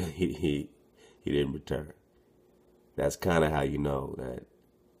 he didn't return. That's kind of how you know that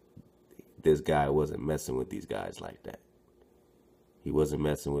this guy wasn't messing with these guys like that. He wasn't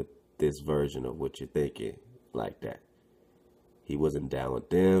messing with this version of what you're thinking like that. He wasn't down with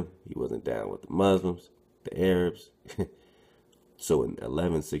them. He wasn't down with the Muslims, the Arabs. So in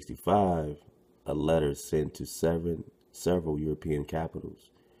 1165, a letter sent to several European capitals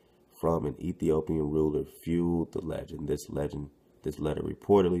from an Ethiopian ruler fueled the legend. This letter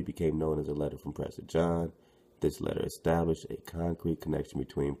reportedly became known as a letter from Prester John. This letter established a concrete connection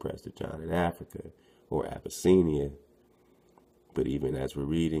between Prester John and Africa, or Abyssinia. But even as we're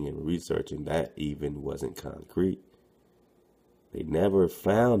reading and researching, that even wasn't concrete. They never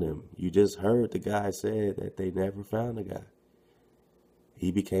found him. You just heard the guy said that they never found the guy.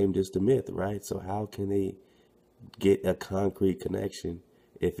 He became just a myth, right? So how can they get a concrete connection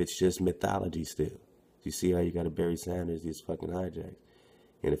if it's just mythology still? You see how you got to bury Sanders, these fucking hijacks.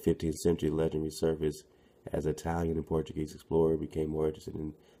 In the 15th century, legend resurfaced as Italian and Portuguese explorers became more interested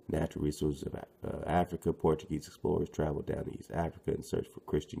in natural resources of Africa. Portuguese explorers traveled down to East Africa and searched for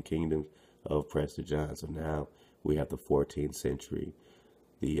Christian kingdoms of Prester John. So now we have the 14th century,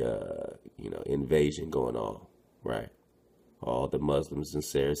 the invasion going on, right? All the Muslims and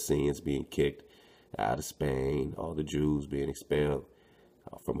Saracens being kicked out of Spain, all the Jews being expelled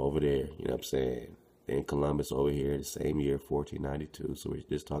from over there, you know what I'm saying? And Columbus over here, the same year, 1492. So we're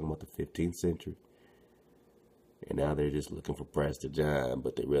just talking about the 15th century. And now they're just looking for Prester John,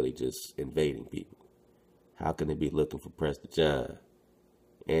 but they're really just invading people. How can they be looking for Prester John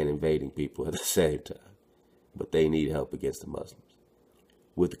and invading people at the same time? But they need help against the Muslims.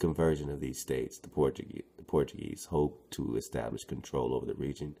 With the conversion of these states, the Portuguese hope to establish control over the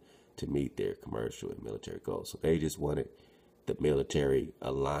region to meet their commercial and military goals. So they just wanted the military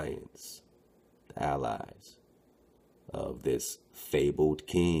alliance, the allies of this fabled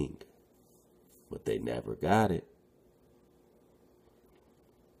king, but they never got it.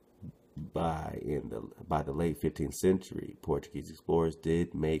 By the late 15th century, Portuguese explorers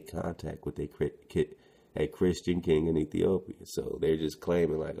did make contact with a Christian king in Ethiopia. So they're just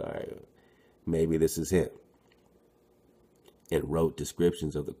claiming like, all right, maybe this is him. And wrote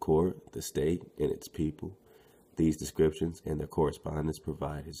descriptions of the court, the state, and its people. These descriptions and their correspondence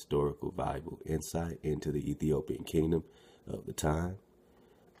provide historical valuable insight into the Ethiopian kingdom of the time.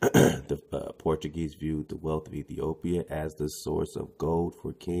 The Portuguese viewed the wealth of Ethiopia as the source of gold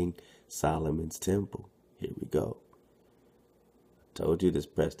for King Solomon's temple. Here we go. I told you this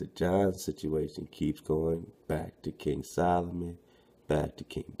Prester John situation keeps going back to King Solomon, back to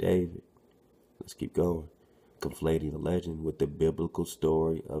King David. Let's keep going. Conflating the legend with the biblical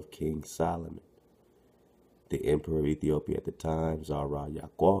story of King Solomon. The emperor of Ethiopia at the time, Zara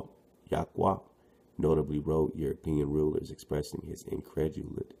Yaqwa, notably wrote European rulers expressing his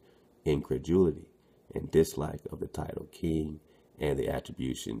incredulity and dislike of the title king and the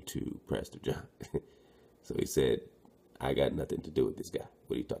attribution to Prester John. So he said, I got nothing to do with this guy.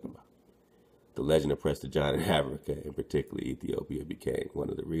 What are you talking about? The legend of Prester John in Africa, and particularly Ethiopia, became one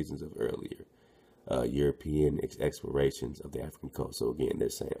of the reasons of earlier European explorations of the African coast. So again, they're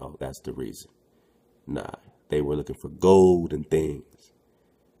saying, oh, that's the reason. Nah, they were looking for gold and things.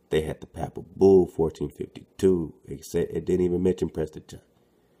 They had the Papal Bull, 1452. It didn't even mention Prester John.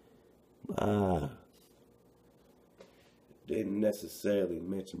 Didn't necessarily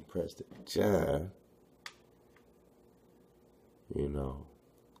mention Prester John. You know,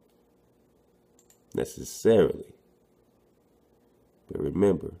 necessarily. But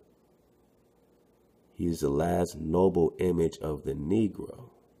remember, he's the last noble image of the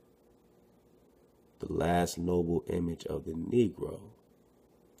Negro. The last noble image of the Negro.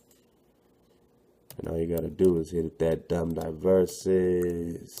 And all you gotta do is hit that dumb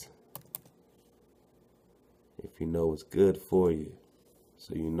Diversas. If you know what's good for you.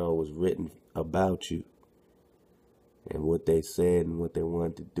 So you know what's written about you. And what they said and what they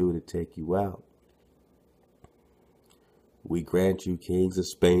wanted to do to take you out. We grant you kings of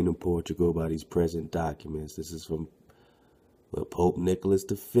Spain and Portugal by these present documents. This is from Pope Nicholas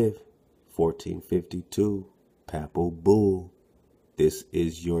V, 1452, Papal Bull. This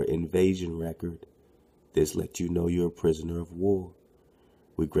is your invasion record. This lets you know you're a prisoner of war.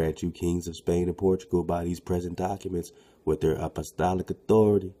 We grant you kings of Spain and Portugal by these present documents with their apostolic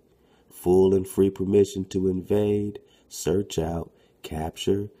authority, full and free permission to invade, search out,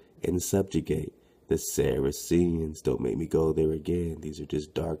 capture, and subjugate the Saracens. Don't make me go there again. These are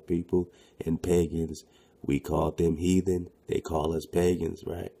just dark people and pagans. We call them heathen. They call us pagans,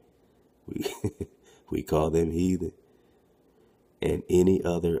 right? We call them heathen. And any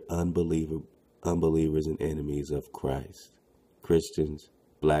other unbelievers and enemies of Christ. Christians,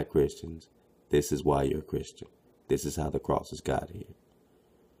 black Christians, this is why you're a Christian. This is how the crosses got here.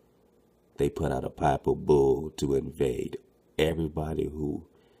 They put out a papal bull to invade everybody who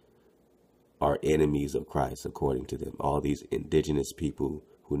are enemies of Christ, according to them. All these indigenous people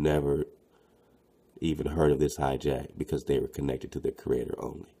who never even heard of this hijack because they were connected to their Creator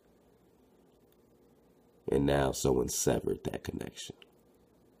only. And now someone severed that connection.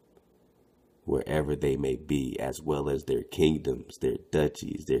 Wherever they may be, as well as their kingdoms, their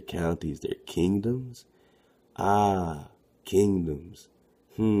duchies, their counties, their kingdoms. Kingdoms.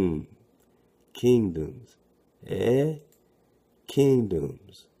 Kingdoms.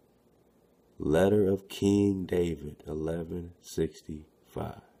 Kingdoms. Letter of King David,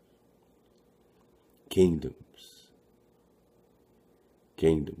 1165. Kingdoms.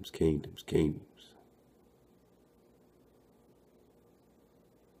 Kingdoms, kingdoms, kingdoms.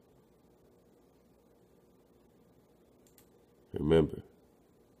 Remember,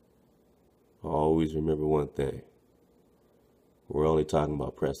 always remember one thing. We're only talking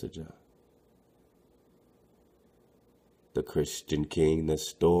about Prester John. The Christian king, the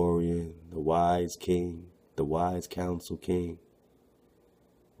historian, the wise king, the wise counsel king.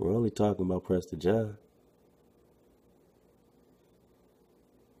 We're only talking about Prester John.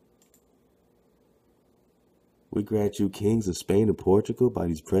 We grant you kings of Spain and Portugal by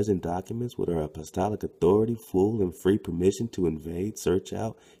these present documents with our apostolic authority, full and free permission to invade, search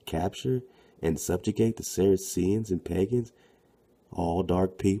out, capture, and subjugate the Saracens and pagans, all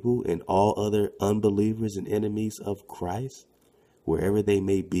dark people, and all other unbelievers and enemies of Christ, wherever they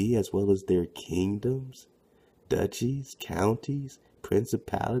may be, as well as their kingdoms, duchies, counties,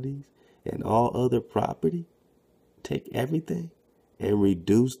 principalities, and all other property. Take everything and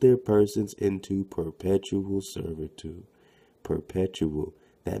reduce their persons into perpetual servitude. Perpetual.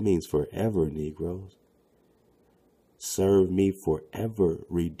 That means forever, Negroes. Serve me forever.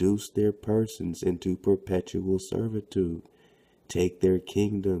 Reduce their persons into perpetual servitude. Take their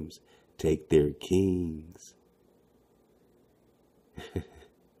kingdoms. Take their kings.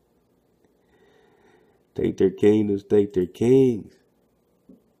 Take their kingdoms. Take their kings.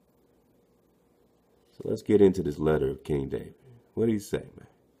 So let's get into this letter of King David. What do you say, man?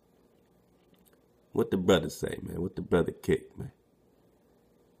 What the brother say, man? What the brother kick, man?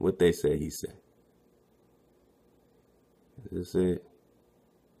 What they say, he said. Is this it?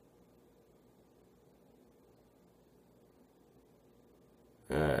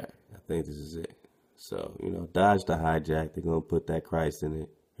 Alright, I think this is it. So, dodge the hijack. They're going to put that Christ in it.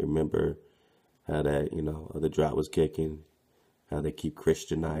 Remember how that, the drought was kicking, how they keep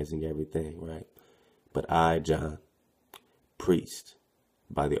Christianizing everything, right? But I, John, priest,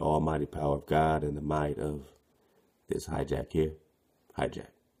 by the almighty power of God and the might of this hijack here. Hijack.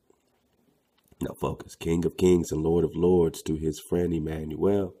 Now focus. King of kings and Lord of lords, to his friend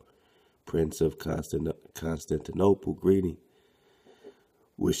Emmanuel, Prince of Constantinople, greeting.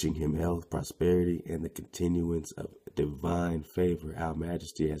 Wishing him health, prosperity, and the continuance of divine favor. Our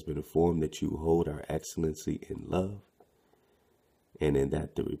Majesty has been informed that you hold our excellency in love, and in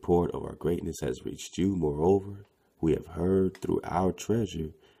that the report of our greatness has reached you. Moreover, we have heard through our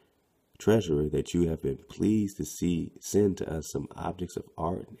treasurer that you have been pleased to send to us some objects of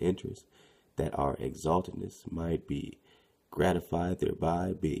art and interest, that our exaltedness might be gratified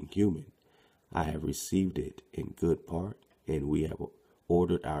thereby, being human. I have received it in good part, and we have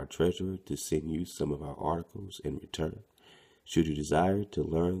ordered our treasurer to send you some of our articles in return. Should you desire to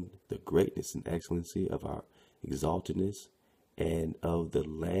learn the greatness and excellency of our exaltedness and of the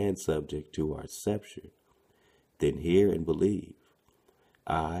land subject to our sceptre, then hear and believe.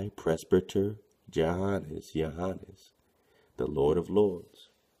 I, Prester Johannes, the Lord of Lords,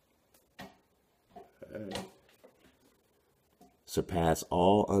 surpass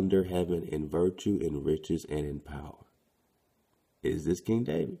all under heaven in virtue, in riches, and in power. Is this King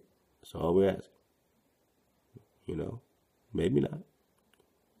David? That's all we're asking. Maybe not.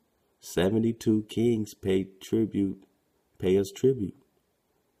 72 kings pay us tribute.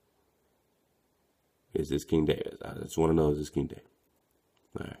 Is this King David? I just want to know, is this King David?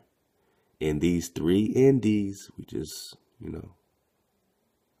 All right. In these 3 Indies, we just,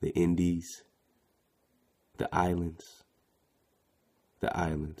 the Indies, the islands,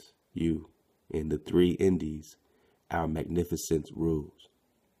 you, in the 3 Indies, our magnificence rules,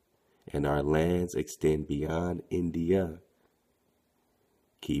 and our lands extend beyond India.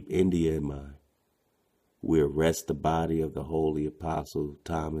 Keep India in mind. We arrest the body of the holy apostle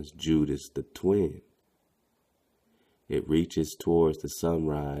Thomas Judas the twin. It reaches towards the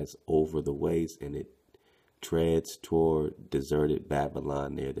sunrise over the waste, and it treads toward deserted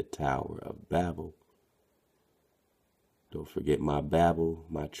Babylon near the Tower of Babel. Don't forget my Babel,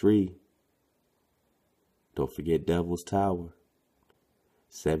 my tree. Don't forget Devil's Tower.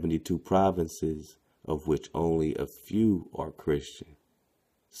 72 provinces, of which only a few are Christian,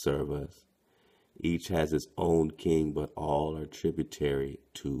 serve us. Each has its own king, but all are tributary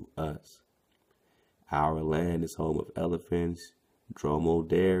to us. Our land is home of elephants,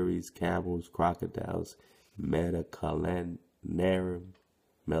 dromedaries, camels, crocodiles, Melicananarum,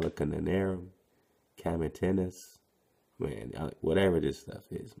 Cymatics, man, whatever this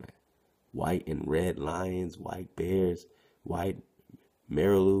stuff is, man. White and red lions, white bears, white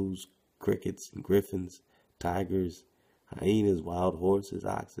merlus, crickets and griffins, tigers, hyenas, wild horses,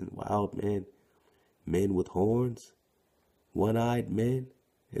 oxen, wild men, men with horns, one-eyed men.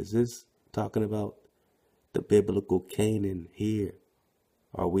 Is this talking about the biblical Canaan here?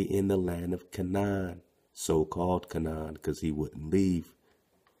 Are we in the land of Canaan, so-called Canaan, because he wouldn't leave?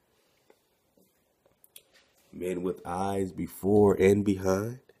 Men with eyes before and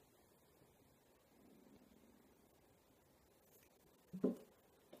behind.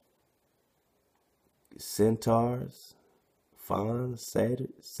 Centaurs, fawns,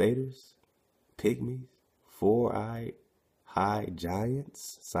 satyrs, pygmies, 4-eyed high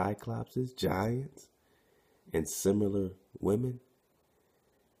giants, cyclopses, giants, and similar women.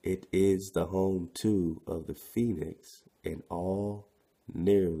 It is the home too of the phoenix and of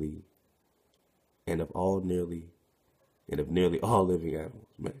nearly all living animals.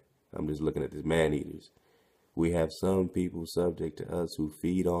 Man, I'm just looking at this man-eaters. We have some people subject to us who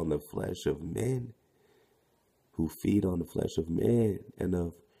feed on the flesh of men, and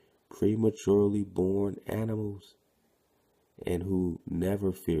of prematurely born animals, and who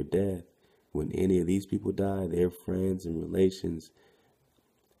never fear death. When any of these people die, their friends and relations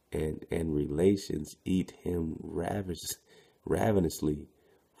eat him ravenously,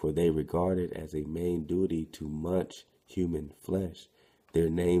 for they regard it as a main duty to munch human flesh. Their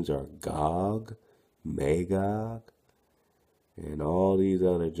names are Gog, Magog, and all these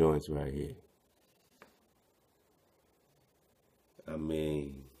other joints right here. I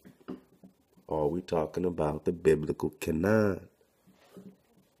mean, are we talking about the biblical Canaan?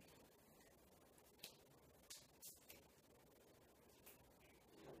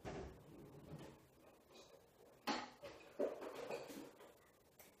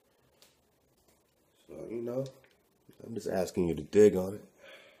 So, I'm just asking you to dig on it.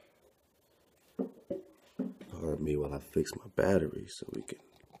 Pardon me while I fix my battery so we can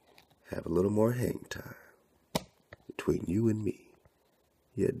have a little more hang time between you and me.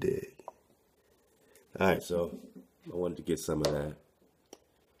 You dig? Alright, so I wanted to get some of that.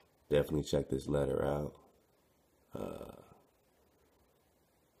 Definitely check this letter out.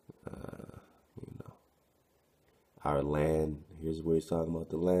 Our land. Here's where he's talking about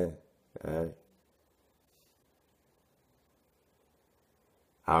the land. Alright.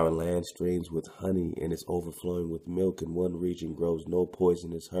 Our land streams with honey and is overflowing with milk. In one region grows no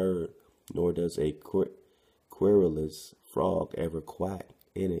poisonous herb, nor does a querulous frog ever quack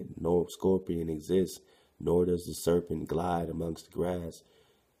in it, nor scorpion exists, nor does the serpent glide amongst the grass.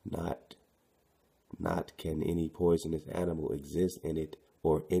 Not can any poisonous animal exist in it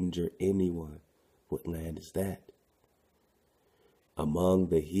or injure anyone. What land is that? Among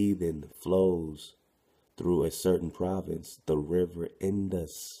the heathen flows through a certain province the river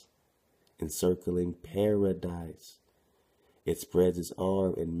Indus, encircling paradise. It spreads its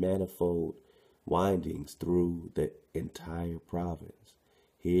arm in manifold windings through the entire province.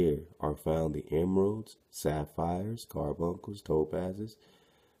 Here are found the emeralds, sapphires, carbuncles, topazes,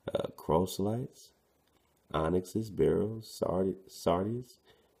 chrysolites, onyxes, beryls, sardius,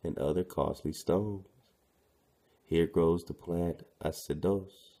 and other costly stones. Here grows the plant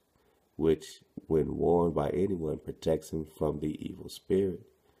acidos, which, when worn by anyone, protects him from the evil spirit.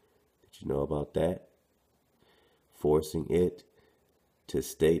 Did you know about that? Forcing it to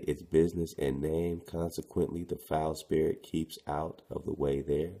state its business and name, consequently the foul spirit keeps out of the way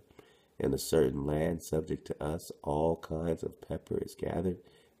there. In a certain land subject to us, all kinds of pepper is gathered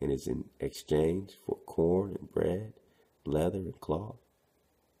and is in exchange for corn and bread, leather and cloth.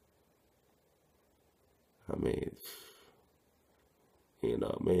 I mean,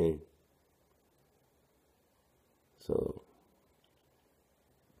 So,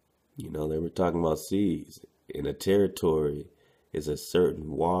 they were talking about seas. In a territory is a certain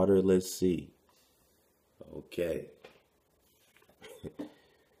waterless sea. Okay.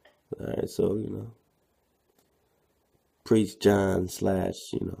 All right, so, Priest John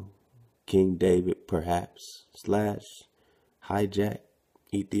 / King David perhaps / hijack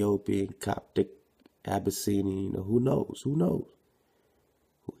Ethiopian, Coptic, Abyssinian, who knows?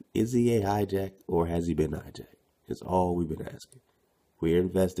 Is he a hijack or has he been hijacked? It's all we've been asking. We're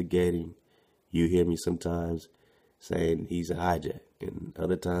investigating. You hear me sometimes saying he's a hijack, and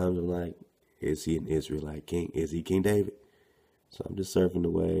other times I'm like, is he an Israelite king? Is he King David? So I'm just surfing the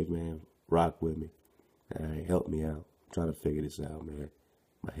wave, man. Rock with me. All right, help me out. I'm trying to figure this out, man.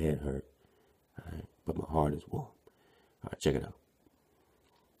 My head hurt. All right, but my heart is warm. All right, check it out.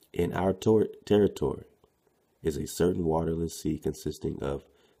 In our territory is a certain waterless sea consisting of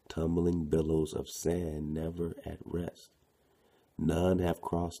tumbling billows of sand never at rest. None have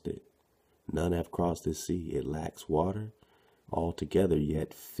crossed it. None have crossed this sea. It lacks water altogether,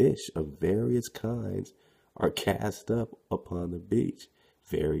 yet fish of various kinds are cast up upon the beach,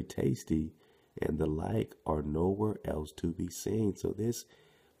 very tasty, and the like are nowhere else to be seen. So this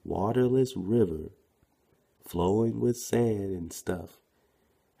waterless river flowing with sand and stuff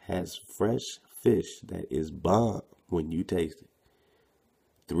has fresh fish that is bomb when you taste it.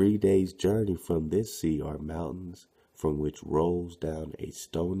 3 days' journey from this sea are mountains from which rolls down a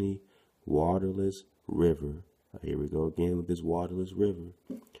stony, waterless river. Here we go again with this waterless river,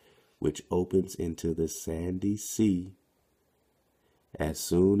 which opens into the sandy sea. As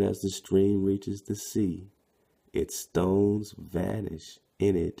soon as the stream reaches the sea, its stones vanish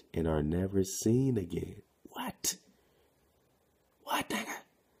in it and are never seen again. What? What, nigga?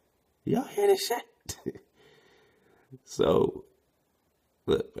 Y'all hear this shit? So,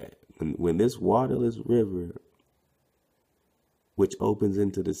 look, man, when this waterless river, which opens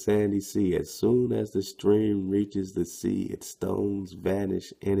into the sandy sea, as soon as the stream reaches the sea, its stones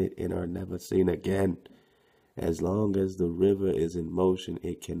vanish in it and are never seen again. As long as the river is in motion,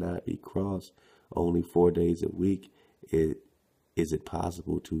 it cannot be crossed. Only 4 days a week is it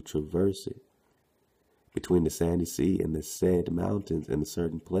possible to traverse it. Between the sandy sea and the said mountains in a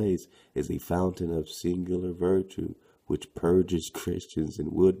certain place is a fountain of singular virtue, which purges Christians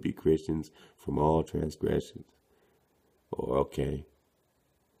and would-be Christians from all transgressions. Or, okay,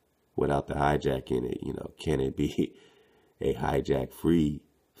 without the hijack in it, can it be a hijack-free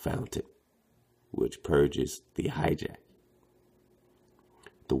fountain, which purges the hijack?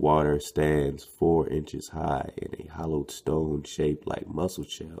 The water stands 4 inches high in a hollowed stone shaped like mussel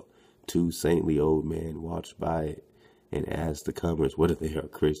shell. 2 saintly old men watched by it and asked the comers whether they are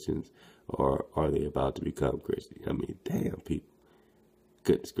Christians or are they about to become Christians. I mean, damn, people.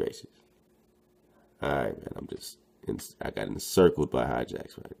 Goodness gracious. All right, man, I got encircled by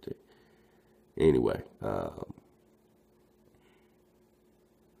hijacks right there. Anyway,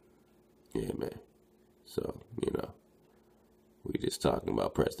 yeah, man. So, we just talking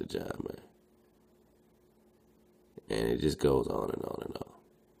about Prester John, man. And it just goes on and on and on.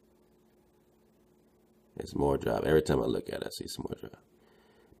 It's more drop. Every time I look at it, I see some more drop.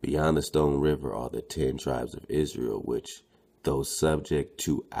 Beyond the Stone River are the 10 tribes of Israel, which, though subject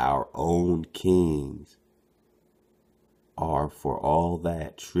to our own kings, are for all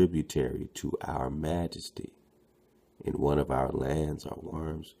that tributary to our majesty. In one of our lands are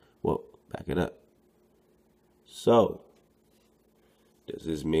worms. Well, back it up. So, does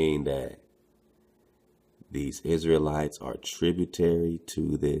this mean that these Israelites are tributary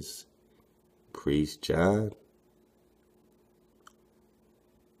to this priest John?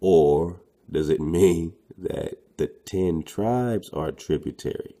 Or does it mean that the 10 tribes are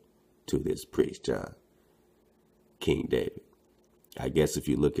tributary to this priest John, King David? I guess if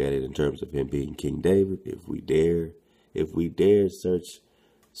you look at it in terms of him being King David, if we dare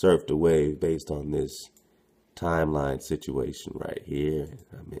surf the wave based on this timeline situation right here,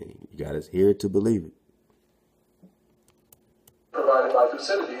 I mean, you got us here to believe it. Provided by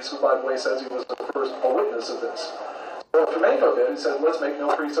Thucydides, who, by the way, says he was the first witness of this. What Flamenco did, he said, let's make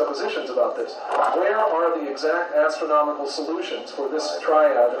no presuppositions about this. Where are the exact astronomical solutions for this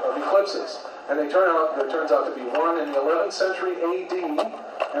triad of eclipses? And there turns out to be one in the 11th century AD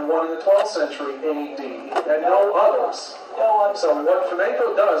and one in the 12th century AD, and no others. So what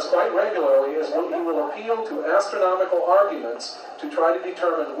Flamenco does quite regularly is he will appeal to astronomical arguments to try to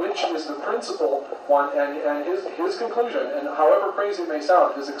determine which is the principal one, and his conclusion, and however crazy it may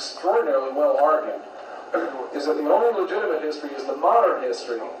sound, is extraordinarily well argued, is that the only legitimate history is the modern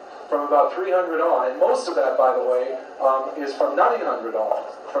history from about 300 on, and most of that, by the way, is from 900 on.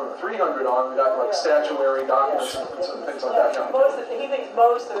 From 300 on, we got like statuary documents and things like that. He thinks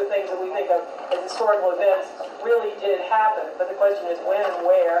most of the things that we think of as historical events really did happen, but the question is when and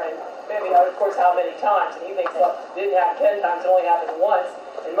where, and maybe, of course, how many times. And he thinks, well, it didn't happen 10 times, it only happened once,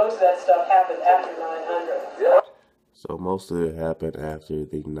 and most of that stuff happened after 900. Yeah. So most of it happened after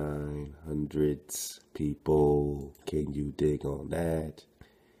the 900s. People, can you dig on that?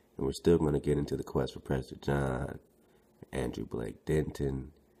 And we're still going to get into the quest for Prester John, Andrew Blake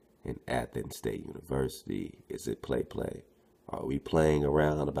Denton, and Athens State University. Is it play? Are we playing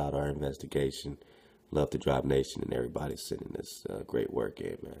around about our investigation? Love to Drop Nation and everybody sending this great work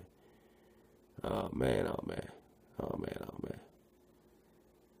in, man. Oh, man.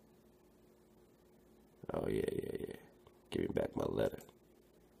 Oh, yeah. Give me back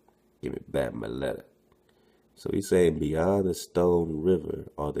my letter. So he's saying, beyond the Stone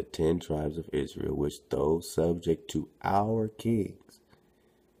River are the 10 tribes of Israel, which, though subject to our kings,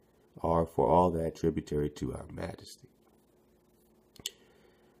 are for all that tributary to our majesty.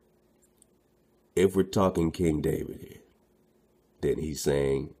 If we're talking King David here, then he's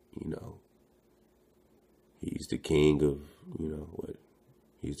saying, he's the king of,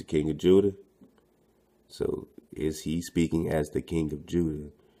 he's the king of Judah. So is he speaking as the king of Judah,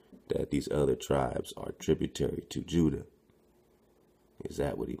 that these other tribes are tributary to Judah? Is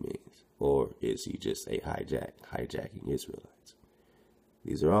that what he means? Or is he just a hijacking Israelites?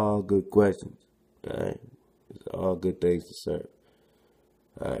 These are all good questions. All right? These are all good things to serve.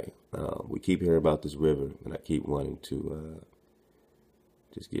 All right. We keep hearing about this river, and I keep wanting to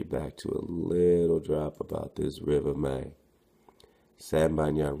just get back to a little drop about this river, man. San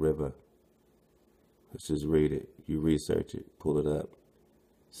Banyan River. Let's just read it. You research it. Pull it up.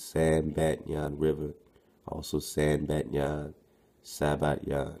 San Banyan River. Also San Banyan.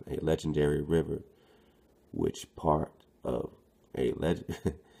 Sabat-Yan, a legendary river, which part of a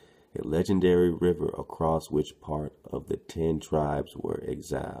legendary river across which part of the 10 tribes were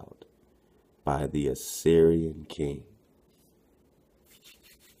exiled by the Assyrian king.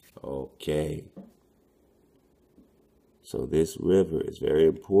 Okay. So this river is very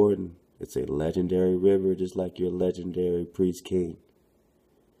important. It's a legendary river, just like your legendary priest king,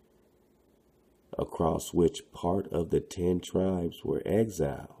 across which part of the 10 tribes were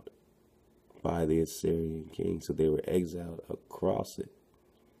exiled by the Assyrian king. So they were exiled across it.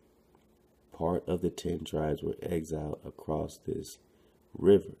 Part of the 10 tribes were exiled across this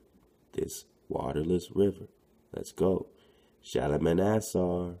river, this waterless river. Let's go.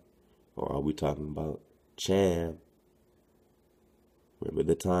 Shalmaneser, or are we talking about Cham? Remember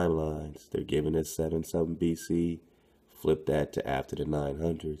the timelines. They're giving us 7-something BC. Flip that to after the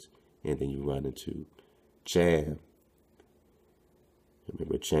 900s, and then you run into Cham.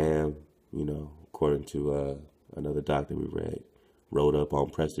 Remember Cham, you know, according to another doctor we read, wrote up on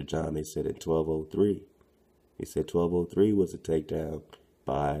Prester John, they said in 1203. He said 1203 was a takedown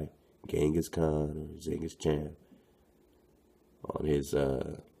by Genghis Khan or Genghis Khan on his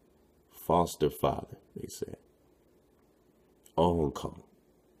foster father, they said, Hong Kong.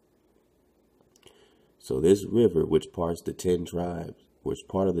 So this river, which part of the 10 tribes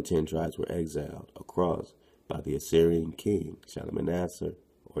were exiled across by the Assyrian king, Shalmaneser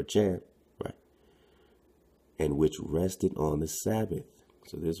or Cham, right? And which rested on the Sabbath.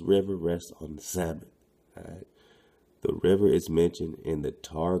 So this river rests on the Sabbath, right? The river is mentioned in the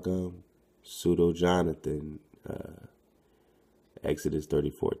Targum Pseudo-Jonathan, Exodus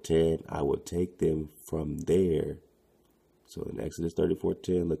 34:10. I will take them from there. So in Exodus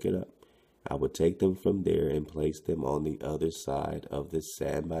 34:10, look it up. I will take them from there and place them on the other side of the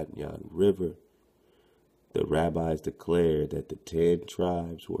Sabat-Yan River. The rabbis declared that the 10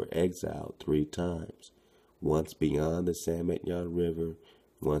 tribes were exiled 3 times. Once beyond the Sabat-Yan River,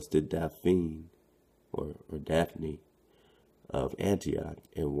 once to Daphne, or Daphne of Antioch,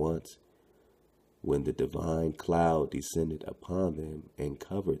 and once when the divine cloud descended upon them and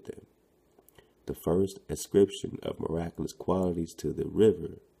covered them. The first ascription of miraculous qualities to the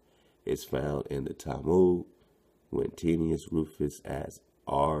river is found in the Talmud, when Tenius Rufus asked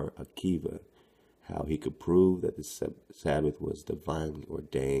R. Akiva how he could prove that the Sabbath was divinely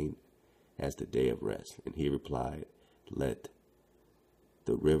ordained as the day of rest. And he replied, let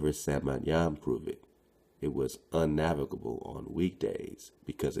the river Sabat-Yan prove it. It was unnavigable on weekdays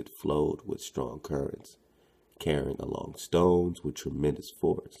because it flowed with strong currents, carrying along stones with tremendous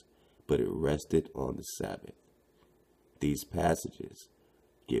force, but it rested on the Sabbath. These passages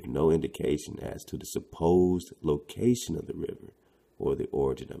give no indication as to the supposed location of the river or the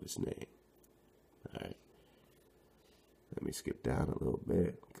origin of its name. All right. Let me skip down a little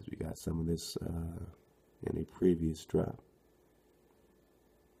bit because we got some of this in a previous drop.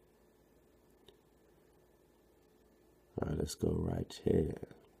 All right, let's go right here.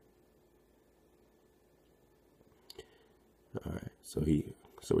 All right, so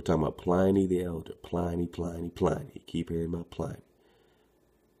we're talking about Pliny the Elder. Pliny. Keep hearing about Pliny.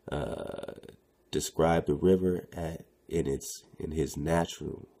 Described the river in his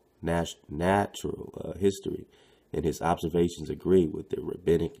natural history, and his observations agree with the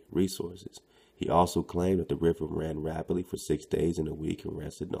rabbinic resources. He also claimed that the river ran rapidly for 6 days in a week and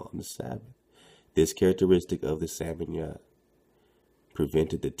rested on the Sabbath. This characteristic of the Sabat-Yan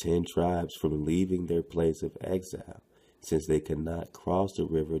prevented the 10 tribes from leaving their place of exile, since they could not cross the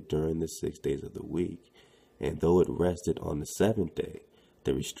river during the 6 days of the week. And though it rested on the 7th day,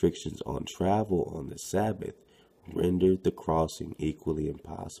 the restrictions on travel on the Sabbath rendered the crossing equally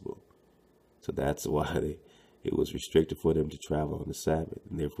impossible. So that's why it was restricted for them to travel on the Sabbath,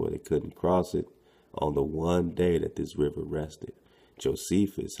 and therefore they couldn't cross it on the one day that this river rested.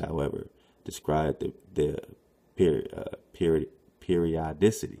 Josephus, however, described the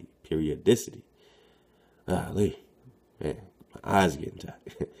periodicity. Man, my eyes are getting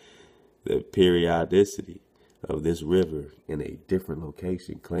tired. The periodicity of this river in a different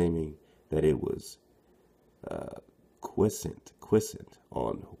location, claiming that it was quiescent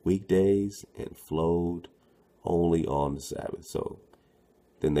on weekdays and flowed only on the Sabbath. So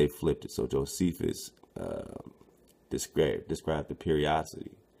then they flipped it. So Josephus described the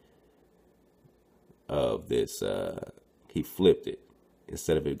periodicity of this. He flipped it.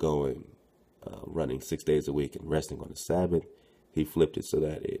 Instead of it going running 6 days a week and resting on the Sabbath, he flipped it so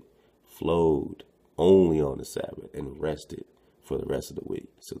that it flowed only on the Sabbath and rested for the rest of the week.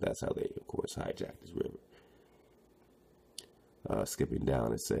 So that's how they, of course, hijacked this river. Skipping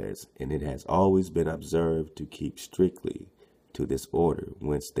down, it says, and it has always been observed to keep strictly to this order,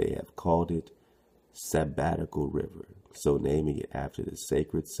 whence they have called it Sabbatical River, so naming it after the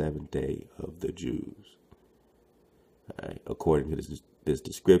sacred seventh day of the Jews. According to this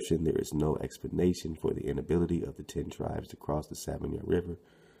description, there is no explanation for the inability of the 10 tribes to cross the Sabbatical River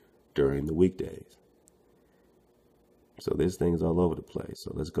during the weekdays. So this thing's all over the place.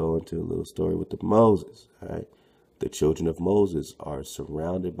 So let's go into a little story with the Moses. All right. The children of Moses are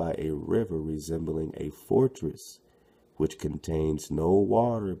surrounded by a river resembling a fortress, which contains no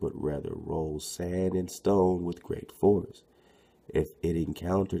water, but rather rolls sand and stone with great force. If it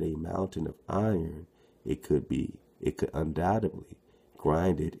encountered a mountain of iron, it could undoubtedly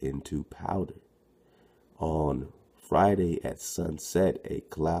grind it into powder. On Friday at sunset, a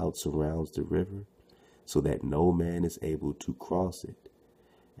cloud surrounds the river, so that no man is able to cross it.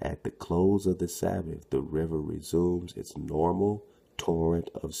 At the close of the Sabbath, the river resumes its normal torrent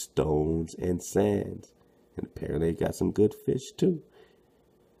of stones and sands. And apparently it got some good fish too.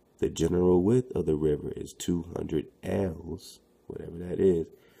 The general width of the river is 200 ells, whatever that is.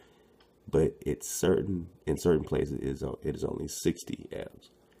 But in certain places it is only 60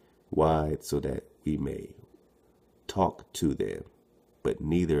 ells wide, so that we may talk to them, but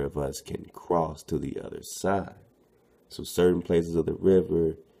neither of us can cross to the other side. So certain places of the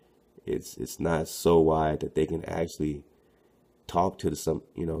river, it's not so wide that they can actually talk to the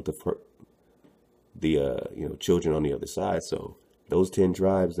children on the other side. So those 10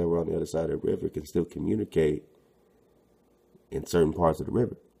 tribes that were on the other side of the river can still communicate in certain parts of the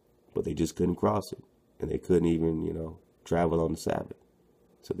river, but they just couldn't cross it, and they couldn't even travel on the Sabbath.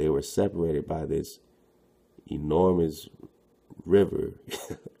 So they were separated by this enormous river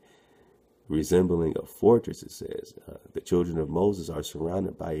resembling a fortress. It says the children of Moses are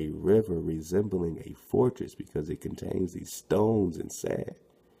surrounded by a river resembling a fortress because it contains these stones and sand.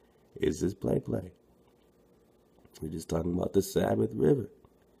 Is this play? We're just talking about the Sabbath river.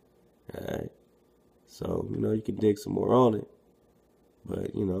 All right. So, you can dig some more on it,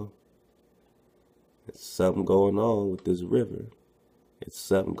 but there's something going on with this river. It's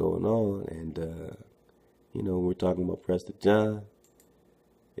something going on, and when we're talking about Prester John,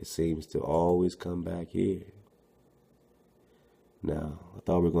 it seems to always come back here. Now, I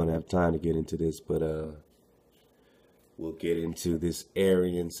thought we were going to have time to get into this, but we'll get into this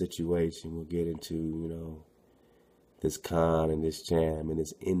Aryan situation. We'll get into, this Khan and this Cham and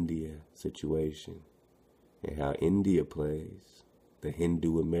this India situation, and how India plays, the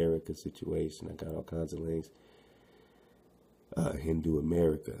Hindu America situation. I got all kinds of links. Hindu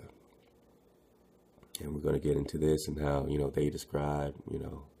America. And we're going to get into this and how, they describe,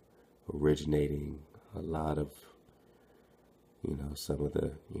 originating a lot of, some of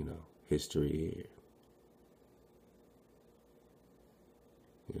the, history here.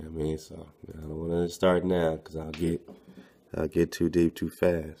 You know what I mean? So I don't want to start now because I'll get too deep too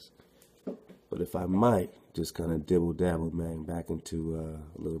fast. But if I might, just kind of dibble dabble, man, back into a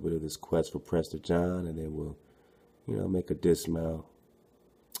little bit of this quest for Prester John, and then we'll, make a dismount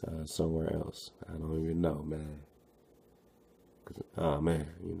somewhere else. I don't even know, man.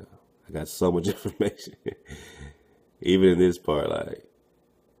 I got so much information. Even in this part, like,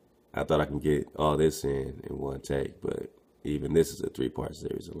 I thought I can get all this in one take, but even this is a 3-part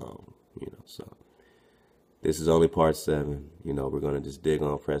series alone, so this is only part 7. We're going to just dig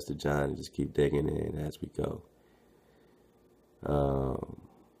on Prester John and just keep digging in as we go. But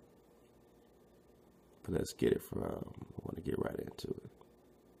let's get it I want to get right into it.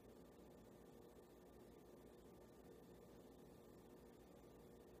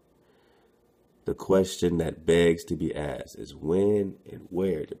 The question that begs to be asked is, when and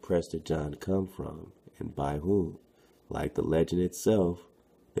where did Prester John come from, and by whom? Like the legend itself,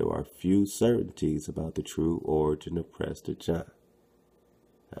 there are few certainties about the true origin of Prester John.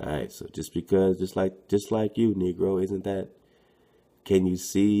 Alright, so just like you, Negro, isn't that, can you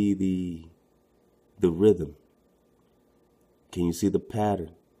see the rhythm? Can you see the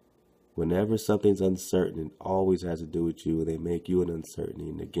pattern? Whenever something's uncertain, it always has to do with you, and they make you an uncertainty.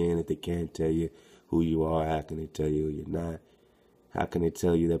 And again, if they can't tell you who you are, how can they tell you who you're not? How can they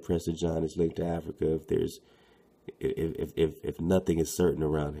tell you that Prester John is linked to Africa if nothing is certain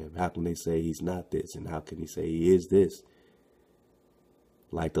around him? How can they say he's not this, and how can he say he is this?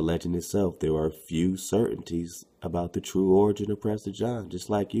 Like the legend itself, there are few certainties about the true origin of Prester John, just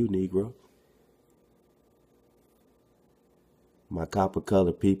like you, Negro. My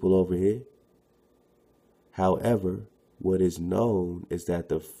copper-colored people over here. However, what is known is that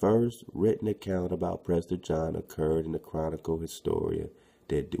the first written account about Prester John occurred in the Chronicle Historia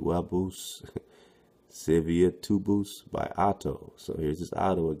de Duabus Civia Tubus by Otto. So here's this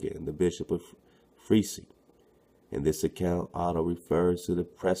Otto again, the Bishop of Frisi. In this account, Otto refers to the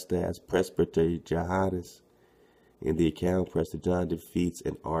Prester as Presbyter Johannes. In the account, Prester John defeats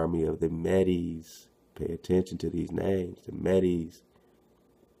an army of the Medes. Pay attention to these names, the Medes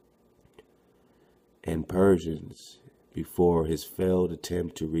and Persians, before his failed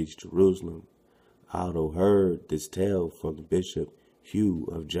attempt to reach Jerusalem. Otto heard this tale from the Bishop Hugh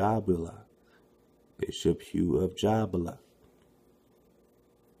of Jabala. Bishop Hugh of Jabala.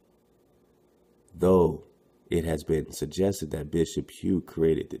 Though it has been suggested that Bishop Hugh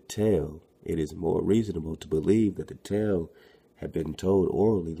created the tale, it is more reasonable to believe that the tale had been told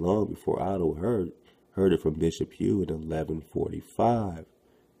orally long before Otto heard it from Bishop Hugh in 1145,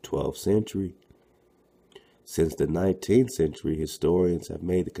 12th century. Since the 19th century, historians have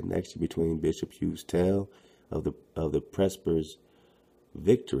made the connection between Bishop Hugh's tale of the Presbyter's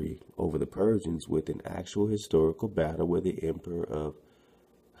victory over the Persians with an actual historical battle where the emperor of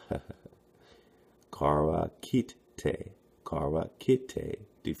Karakite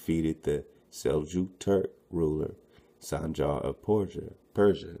defeated the Seljuk Turk ruler Sanjar of Persia,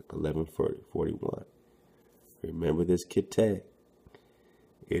 1141. Remember this Kite.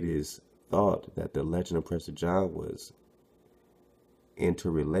 It is thought that the legend of Prester John was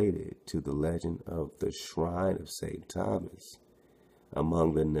interrelated to the legend of the shrine of St. Thomas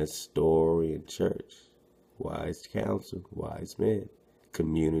among the Nestorian Church, wise council, wise men,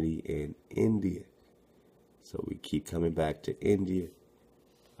 community in India. So we keep coming back to India.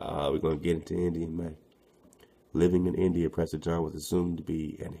 We're going to get into India in May. Living in India, Prester John was assumed to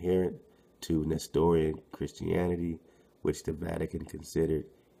be adherent to Nestorian Christianity, which the Vatican considered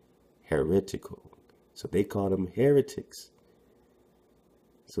heretical. So they called them heretics.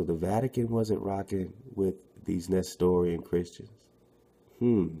 So the Vatican wasn't rocking with these Nestorian Christians.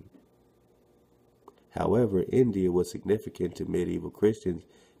 However, India was significant to medieval Christians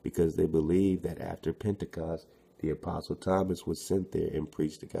because they believed that after Pentecost, the Apostle Thomas was sent there and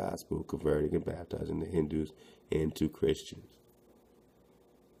preached the gospel, converting and baptizing the Hindus into Christians.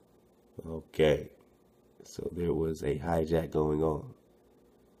 Okay, so there was a hijack going on.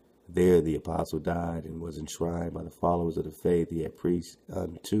 There the apostle died and was enshrined by the followers of the faith he had preached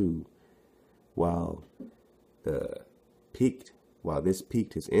unto, while this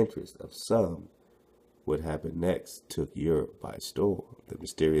piqued his interest of some. What happened next took Europe by storm. The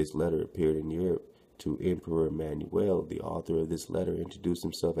mysterious letter appeared in Europe to Emperor Emmanuel. The author of this letter introduced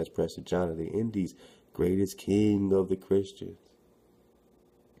himself as Prester John of the Indies, greatest king of the Christians.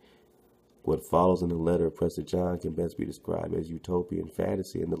 What follows in the letter of Prester John can best be described as utopian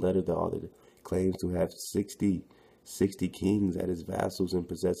fantasy. In the letter, the author claims to have 60 kings as his vassals and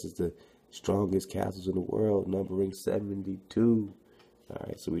possesses the strongest castles in the world, numbering 72. All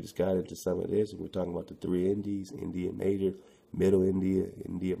right, so we just got into some of this, and we're talking about the three Indies: India Major, Middle India,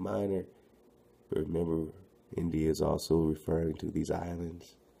 India Minor. But remember, India is also referring to these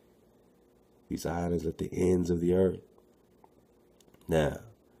islands at the ends of the earth. Now,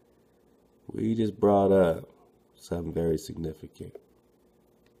 we just brought up something very significant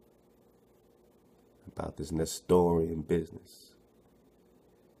about this Nestorian business,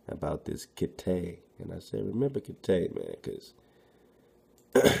 about this Kite. And I said, remember Kite, man, because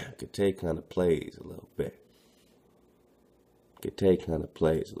Kite kind of plays a little bit.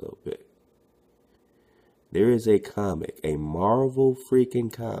 There is a comic, a Marvel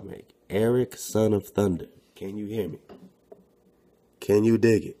freaking comic, Eric, Son of Thunder. Can you hear me? Can you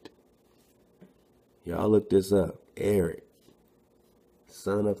dig it? Y'all look this up. Eric,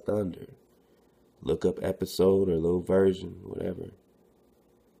 Son of Thunder. Look up episode or little version, whatever.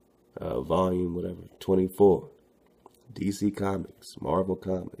 Volume, whatever. 24. DC Comics, Marvel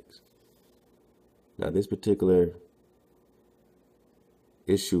Comics. Now this particular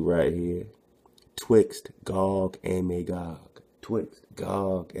issue right here, Twixt Gog and Magog.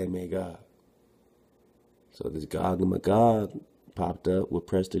 So this Gog and Magog popped up with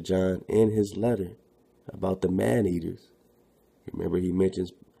Prester John in his letter about the man-eaters. Remember he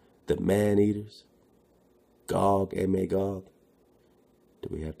mentions the man-eaters, Gog and Magog. Do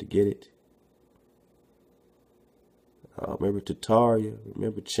we have to get it? Remember Tataria?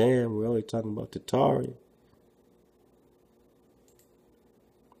 Remember Cham? We're only talking about Tataria.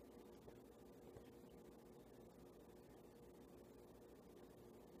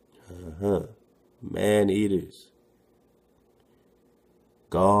 Man-eaters.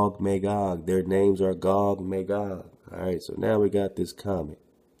 Gog, Magog. Their names are Gog, Magog. Alright, so now we got this comic.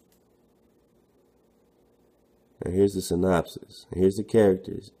 Now here's the synopsis. Here's the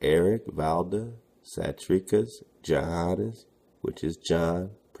characters. Eric, Valda, Satricus, Johannes, which is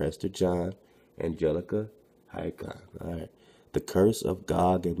John, Prester John, Angelica, Haikon. Alright. The curse of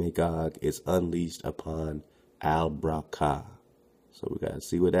Gog and Magog is unleashed upon Al-Braka. So we got to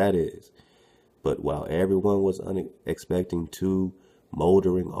see what that is. But while everyone was expecting two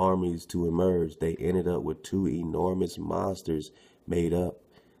moldering armies to emerge, they ended up with two enormous monsters made up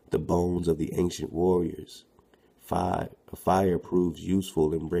the bones of the ancient warriors. Fire proves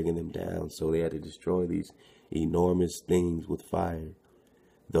useful in bringing them down, so they had to destroy these enormous things with fire.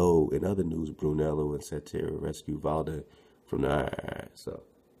 Though, in other news, Brunello and Satira rescued Valda from the...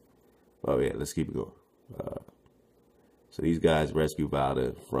 let's keep it going. So these guys rescued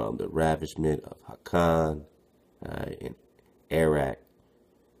Valda from the ravishment of Hakan in Iraq.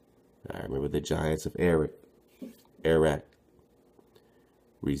 I remember the giants of Iraq.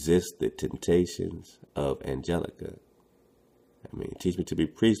 Resist the temptations of Angelica. Teach me to be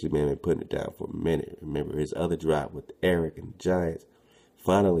priestly, man. Been putting it down for a minute. Remember his other drop with Eric and the giants.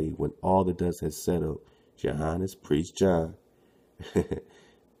 Finally, when all the dust has settled, Johannes, priest John,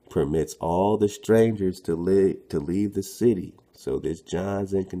 permits all the strangers to leave the city. So this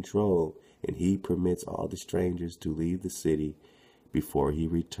John's in control, and he permits all the strangers to leave the city before he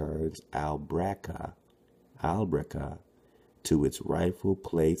returns Al-Braka to its rightful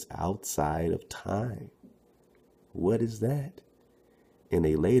place outside of time. What is that? In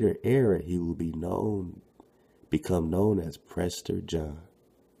a later era, he will become known as Prester John.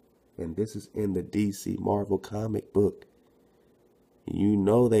 And this is in the DC Marvel comic book. You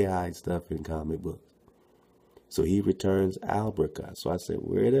know they hide stuff in comic books. So he returns Al-Braka. So I said,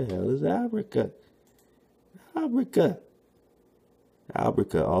 where the hell is Al-Braka? Al-Braka,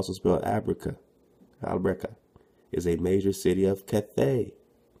 also spelled Abrica. Al-Braka is a major city of Cathay.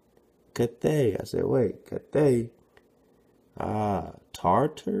 I said, wait, Cathay?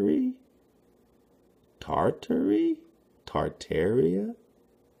 Tartaria?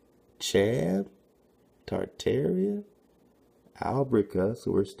 Cham? Tartaria? Al-Braka,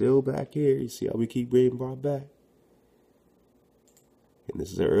 so we're still back here. You see how we keep being brought back? And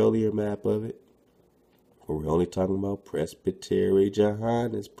this is an earlier map of it, where we're only talking about Presbytery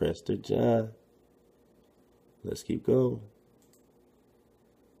Johannes, Prester John. Let's keep going.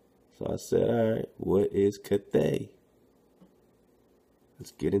 So I said, all right, what is Cathay?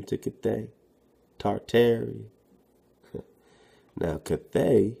 Let's get into Cathay. Tartaria. Now,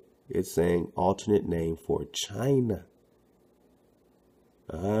 Cathay is saying alternate name for China.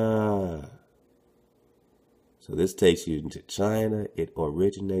 So this takes you into China. It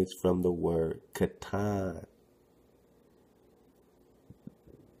originates from the word Khatan.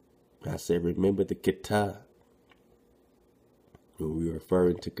 I said, remember the Khatan. When we were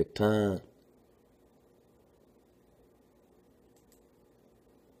referring to Khatan.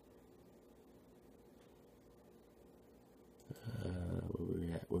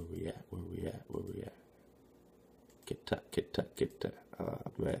 Where we at? Kita.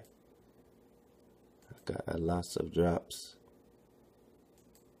 Man. I got lots of drops.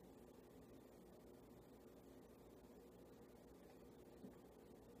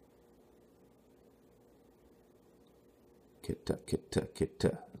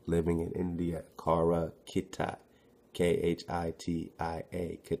 Kita. Living in India. Kara Kita. Khitia.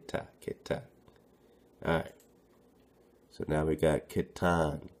 Kita. Alright. So now we got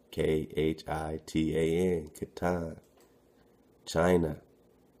Khatan. Khitan. Khatan. China.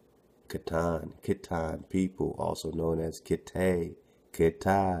 Khitan people, also known as Khitai.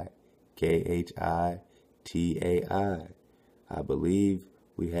 Khitai. I believe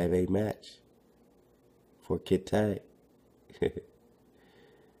we have a match for Khitai. I'm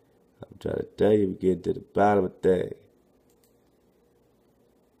trying to tell you, we're getting to the bottom of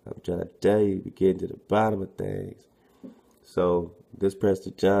things. So this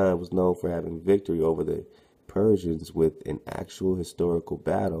Prester John was known for having victory over the Persians with an actual historical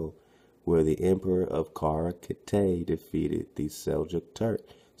battle where the emperor of Kara Khitai defeated the Seljuk Turk.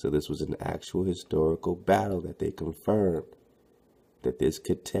 So this was an actual historical battle that they confirmed that this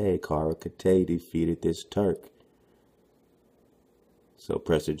Kara Khitai defeated this Turk. So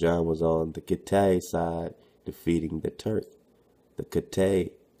Prester John was on the Khitai side defeating the Turk. The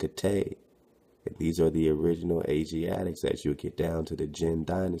Khitai. And these are the original Asiatics as you get down to the Jin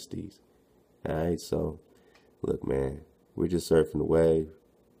dynasties. Alright, so look, man, we're just surfing the wave.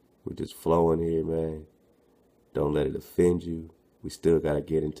 We're just flowing here, man. Don't let it offend you. We still got to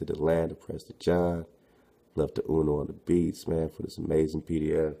get into the land of Prester John. Love to Uno on the beats, man, for this amazing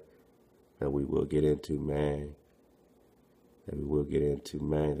PDF that we will get into, man. The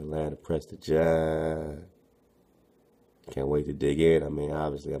land of Prester John. Can't wait to dig in.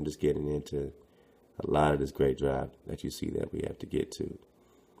 Obviously, I'm just getting into a lot of this great drive that you see that we have to get to.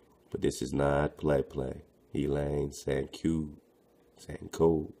 But this is not play. Elaine, Sanku,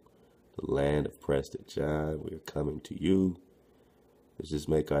 Sanko. the land of Prester John. We're coming to you. Let's just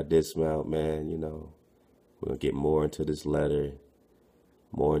make our dismount, man. You know, we're going to get more into this letter,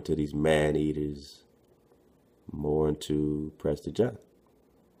 more into these man-eaters, more into Prester John.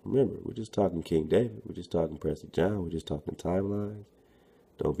 Remember, we're just talking King David. We're just talking Prester John. We're just talking timelines.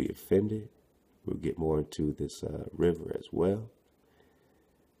 Don't be offended. We'll get more into this river as well.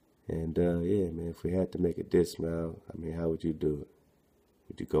 And, yeah, man, if we had to make a dismount, I mean, how would you do it?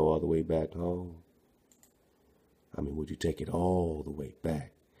 Would you go all the way back home? I mean, would you take it all the way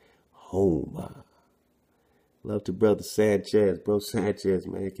back home? Love to Brother Sanchez. Bro Sanchez,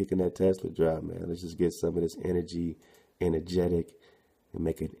 man, kicking that Tesla drive, man. Let's just get some of this energetic, and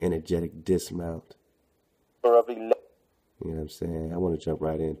make an energetic dismount. You know what I'm saying? I want to jump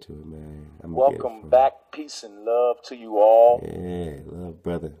right into it, man. Welcome back. Peace and love to you all. Yeah, love,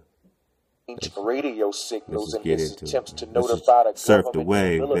 brother. Radio signals in his attempts to Let's notify the surf government the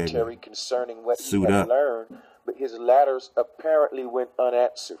wave, and military baby. concerning what Suit he had up. learned, but his ladders apparently went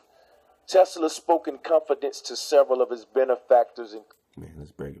unanswered. Tesla spoke in confidence to several of his benefactors in Man,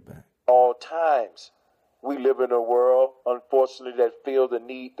 let's break it back. all times. We live in a world, unfortunately, that feel the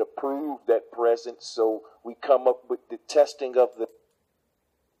need to prove that presence, so we come up with the testing of the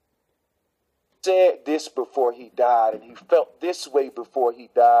said this before he died, and he felt this way before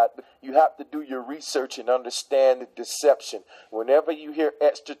he died. You have to do your research and understand the deception. Whenever you hear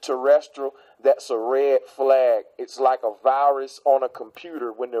extraterrestrial, that's a red flag. It's like a virus on a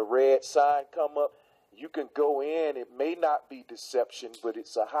computer. When the red sign come up, you can go in. It may not be deception, but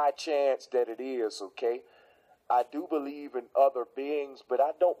it's a high chance that it is, okay? I do believe in other beings, but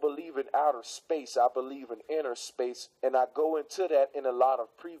I don't believe in outer space. I believe in inner space, and I go into that in a lot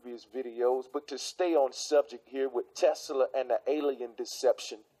of previous videos. But to stay on subject here with Tesla and the alien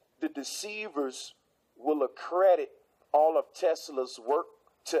deception, the deceivers will accredit all of Tesla's work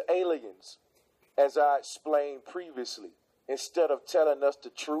to aliens, as I explained previously. Instead of telling us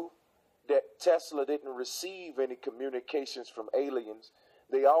the truth, that Tesla didn't receive any communications from aliens,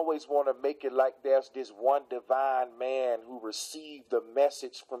 they always want to make it like there's this one divine man who received the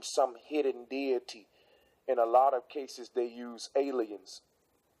message from some hidden deity. In a lot of cases, they use aliens.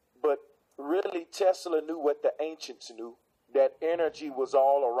 But really, Tesla knew what the ancients knew, that energy was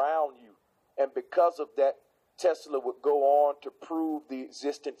all around you. And because of that, Tesla would go on to prove the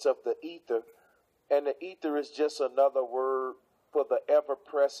existence of the ether. And the ether is just another word for the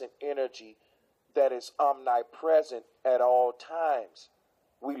ever-present energy that is omnipresent at all times.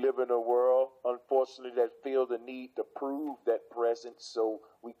 We live in a world, unfortunately, that feel the need to prove that presence, so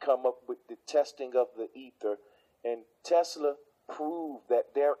we come up with the testing of the ether. And Tesla proved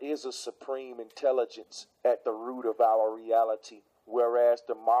that there is a supreme intelligence at the root of our reality, whereas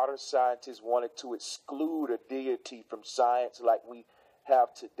the modern scientists wanted to exclude a deity from science like we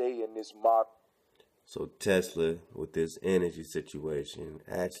have today in this modern. So Tesla, with this energy situation,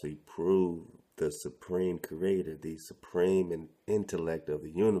 actually proved the supreme creator, the supreme intellect of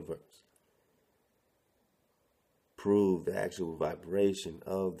the universe. Prove the actual vibration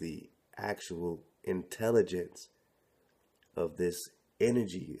of the actual intelligence of this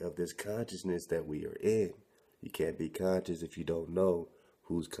energy, of this consciousness that we are in. You can't be conscious if you don't know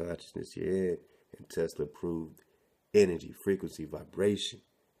whose consciousness you're in. And Tesla proved energy, frequency, vibration,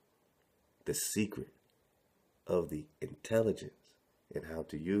 the secret of the intelligence and how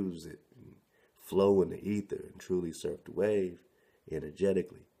to use it. Flow in the ether and truly surf the wave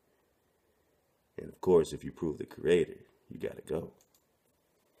energetically. And of course, if you prove the creator, you got to go.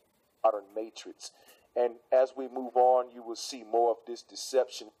 Modern matrix. And as we move on, you will see more of this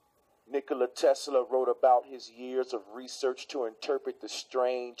deception. Nikola Tesla wrote about his years of research to interpret the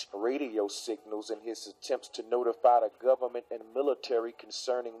strange radio signals and his attempts to notify the government and military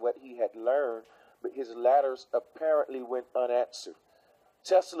concerning what he had learned, but his ladders apparently went unanswered.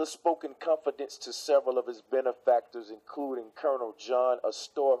 Tesla spoke in confidence to several of his benefactors, including Colonel John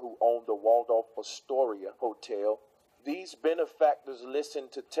Astor, who owned the Waldorf Astoria Hotel. These benefactors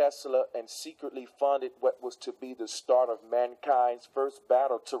listened to Tesla and secretly funded what was to be the start of mankind's first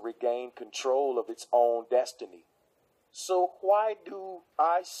battle to regain control of its own destiny. So why do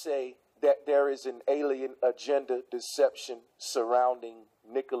I say that there is an alien agenda deception surrounding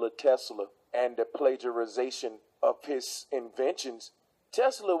Nikola Tesla and the plagiarization of his inventions?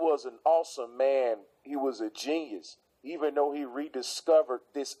 Tesla was an awesome man. He was a genius. Even though he rediscovered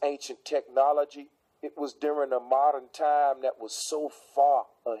this ancient technology, it was during a modern time that was so far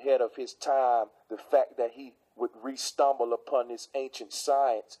ahead of his time. The fact that he would re-stumble upon this ancient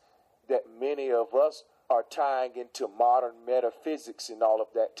science that many of us are tying into modern metaphysics and all of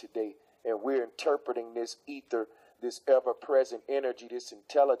that today. And we're interpreting this ether this ever-present energy, this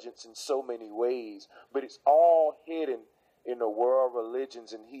intelligence in so many ways. But it's all hidden in the world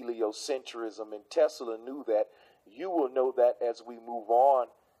religions and heliocentrism. And Tesla knew that. You will know that as we move on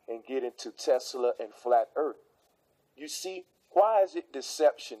and get into Tesla and flat earth. You see, why is it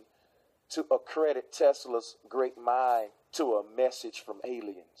deception to accredit Tesla's great mind to a message from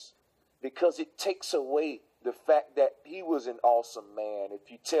aliens? Because it takes away the fact that he was an awesome man. If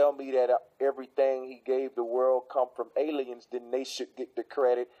you tell me that everything he gave the world come from aliens, then they should get the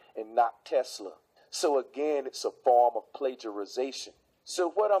credit and not Tesla. So again, it's a form of plagiarization. So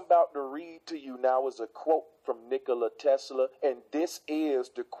what I'm about to read to you now is a quote from Nikola Tesla, and this is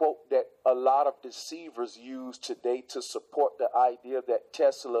the quote that a lot of deceivers use today to support the idea that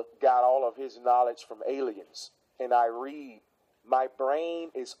Tesla got all of his knowledge from aliens. And I read, "My brain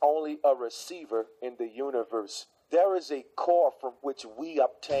is only a receiver in the universe. There is a core from which we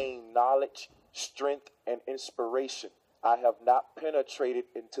obtain knowledge, strength, and inspiration. I have not penetrated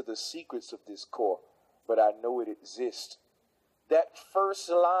into the secrets of this core, but I know it exists." That first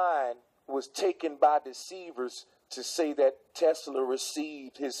line was taken by deceivers to say that Tesla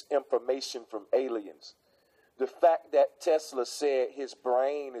received his information from aliens. The fact that Tesla said his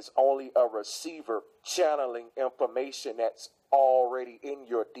brain is only a receiver channeling information that's already in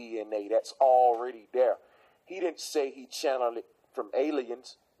your DNA, that's already there. He didn't say he channeled it from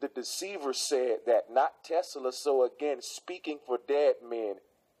aliens. The deceiver said that, not Tesla. So again, speaking for dead men.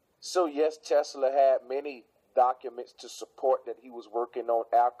 So yes, Tesla had many documents to support that he was working on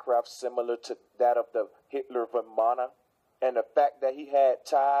aircraft similar to that of the Hitler Vimana. And the fact that he had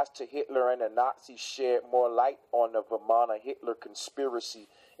ties to Hitler and the Nazis shed more light on the Vimana-Hitler conspiracy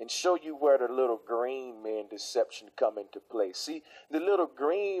and show you where the little green men deception come into play. See, the little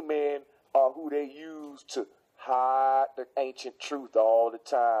green men are who they use to hide the ancient truth all the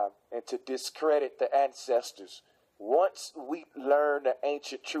time and to discredit the ancestors. Once we learn the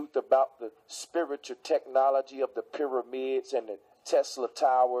ancient truth about the spiritual technology of the pyramids and the Tesla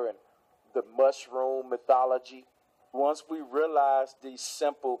Tower and the mushroom mythology, once we realize these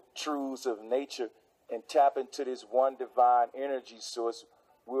simple truths of nature and tap into this one divine energy source,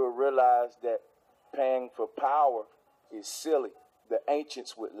 we'll realize that paying for power is silly. The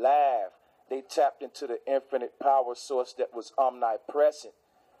ancients would laugh. They tapped into the infinite power source that was omnipresent.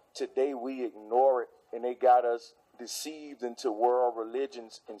 Today we ignore it, and they got us deceived into world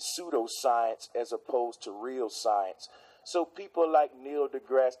religions and pseudoscience as opposed to real science. So people like Neil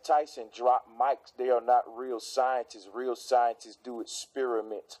deGrasse Tyson drop mics. They are not real scientists. Real scientists do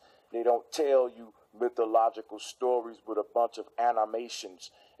experiments. They don't tell you mythological stories with a bunch of animations.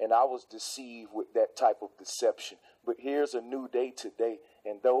 And I was deceived with that type of deception. But here's a new day today,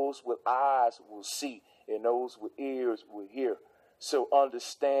 and those with eyes will see, and those with ears will hear. So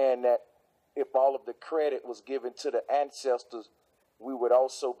understand that if all of the credit was given to the ancestors, we would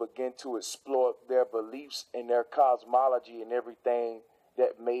also begin to explore their beliefs and their cosmology and everything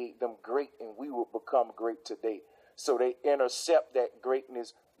that made them great, and we will become great today. So they intercept that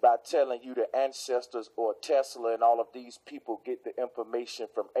greatness by telling you the ancestors or Tesla and all of these people get the information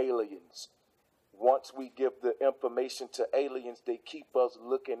from aliens. Once we give the information to aliens, they keep us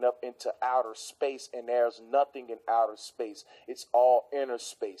looking up into outer space, and there's nothing in outer space. It's all inner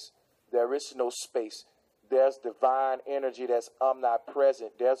space. There is no space. There's divine energy that's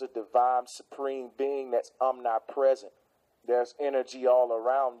omnipresent. There's a divine supreme being that's omnipresent. There's energy all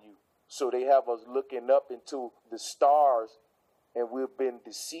around you. So they have us looking up into the stars, and we've been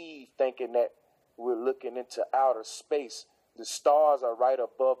deceived thinking that we're looking into outer space. The stars are right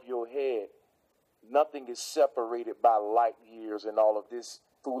above your head. Nothing is separated by light years and all of this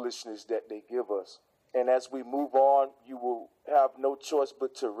foolishness that they give us. And as we move on, you will have no choice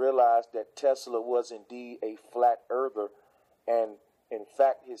but to realize that Tesla was indeed a flat earther. And in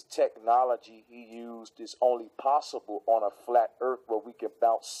fact, his technology he used is only possible on a flat earth where we can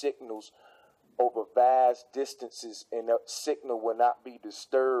bounce signals over vast distances, and that signal will not be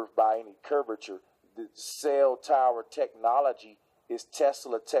disturbed by any curvature. The cell tower technology is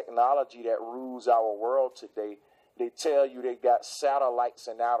Tesla technology that rules our world today. They tell you they got satellites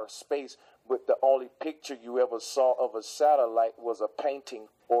in outer space, but the only picture you ever saw of a satellite was a painting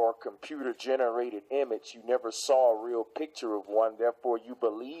or a computer-generated image. You never saw a real picture of one. Therefore, you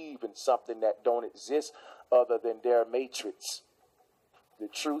believe in something that don't exist other than their matrix. The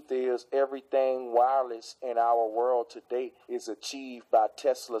truth is, everything wireless in our world today is achieved by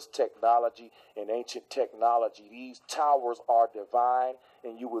Tesla's technology and ancient technology. These towers are divine,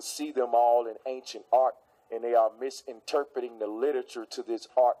 and you will see them all in ancient art, and they are misinterpreting the literature to this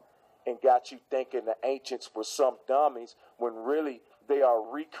art and got you thinking the ancients were some dummies when really they are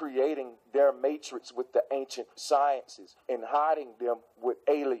recreating their matrix with the ancient sciences and hiding them with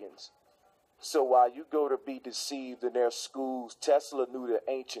aliens. So while you go to be deceived in their schools, Tesla knew the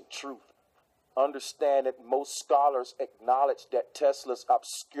ancient truth. Understand that most scholars acknowledge that Tesla's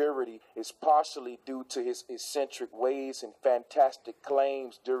obscurity is partially due to his eccentric ways and fantastic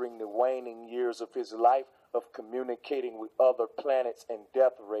claims during the waning years of his life of communicating with other planets and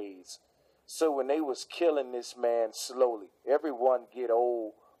death rays. So when they was killing this man slowly, everyone get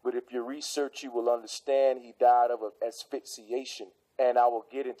old, but if you research, you will understand he died of asphyxiation. And I will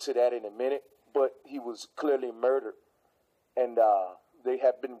get into that in a minute, but he was clearly murdered. And they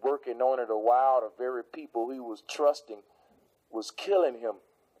had been working on it a while. The very people he was trusting was killing him.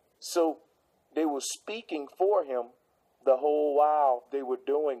 So they were speaking for him the whole while they were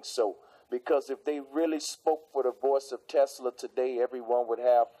doing so. Because if they really spoke for the voice of Tesla today, everyone would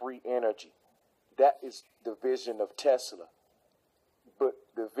have free energy. That is the vision of Tesla. But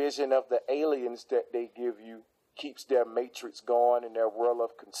the vision of the aliens that they give you keeps their matrix going and their world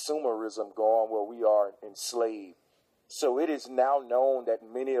of consumerism going where we are enslaved. So it is now known that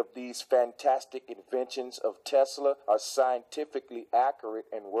many of these fantastic inventions of Tesla are scientifically accurate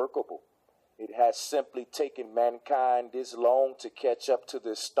and workable. It has simply taken mankind this long to catch up to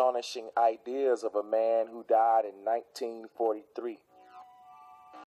the astonishing ideas of a man who died in 1943.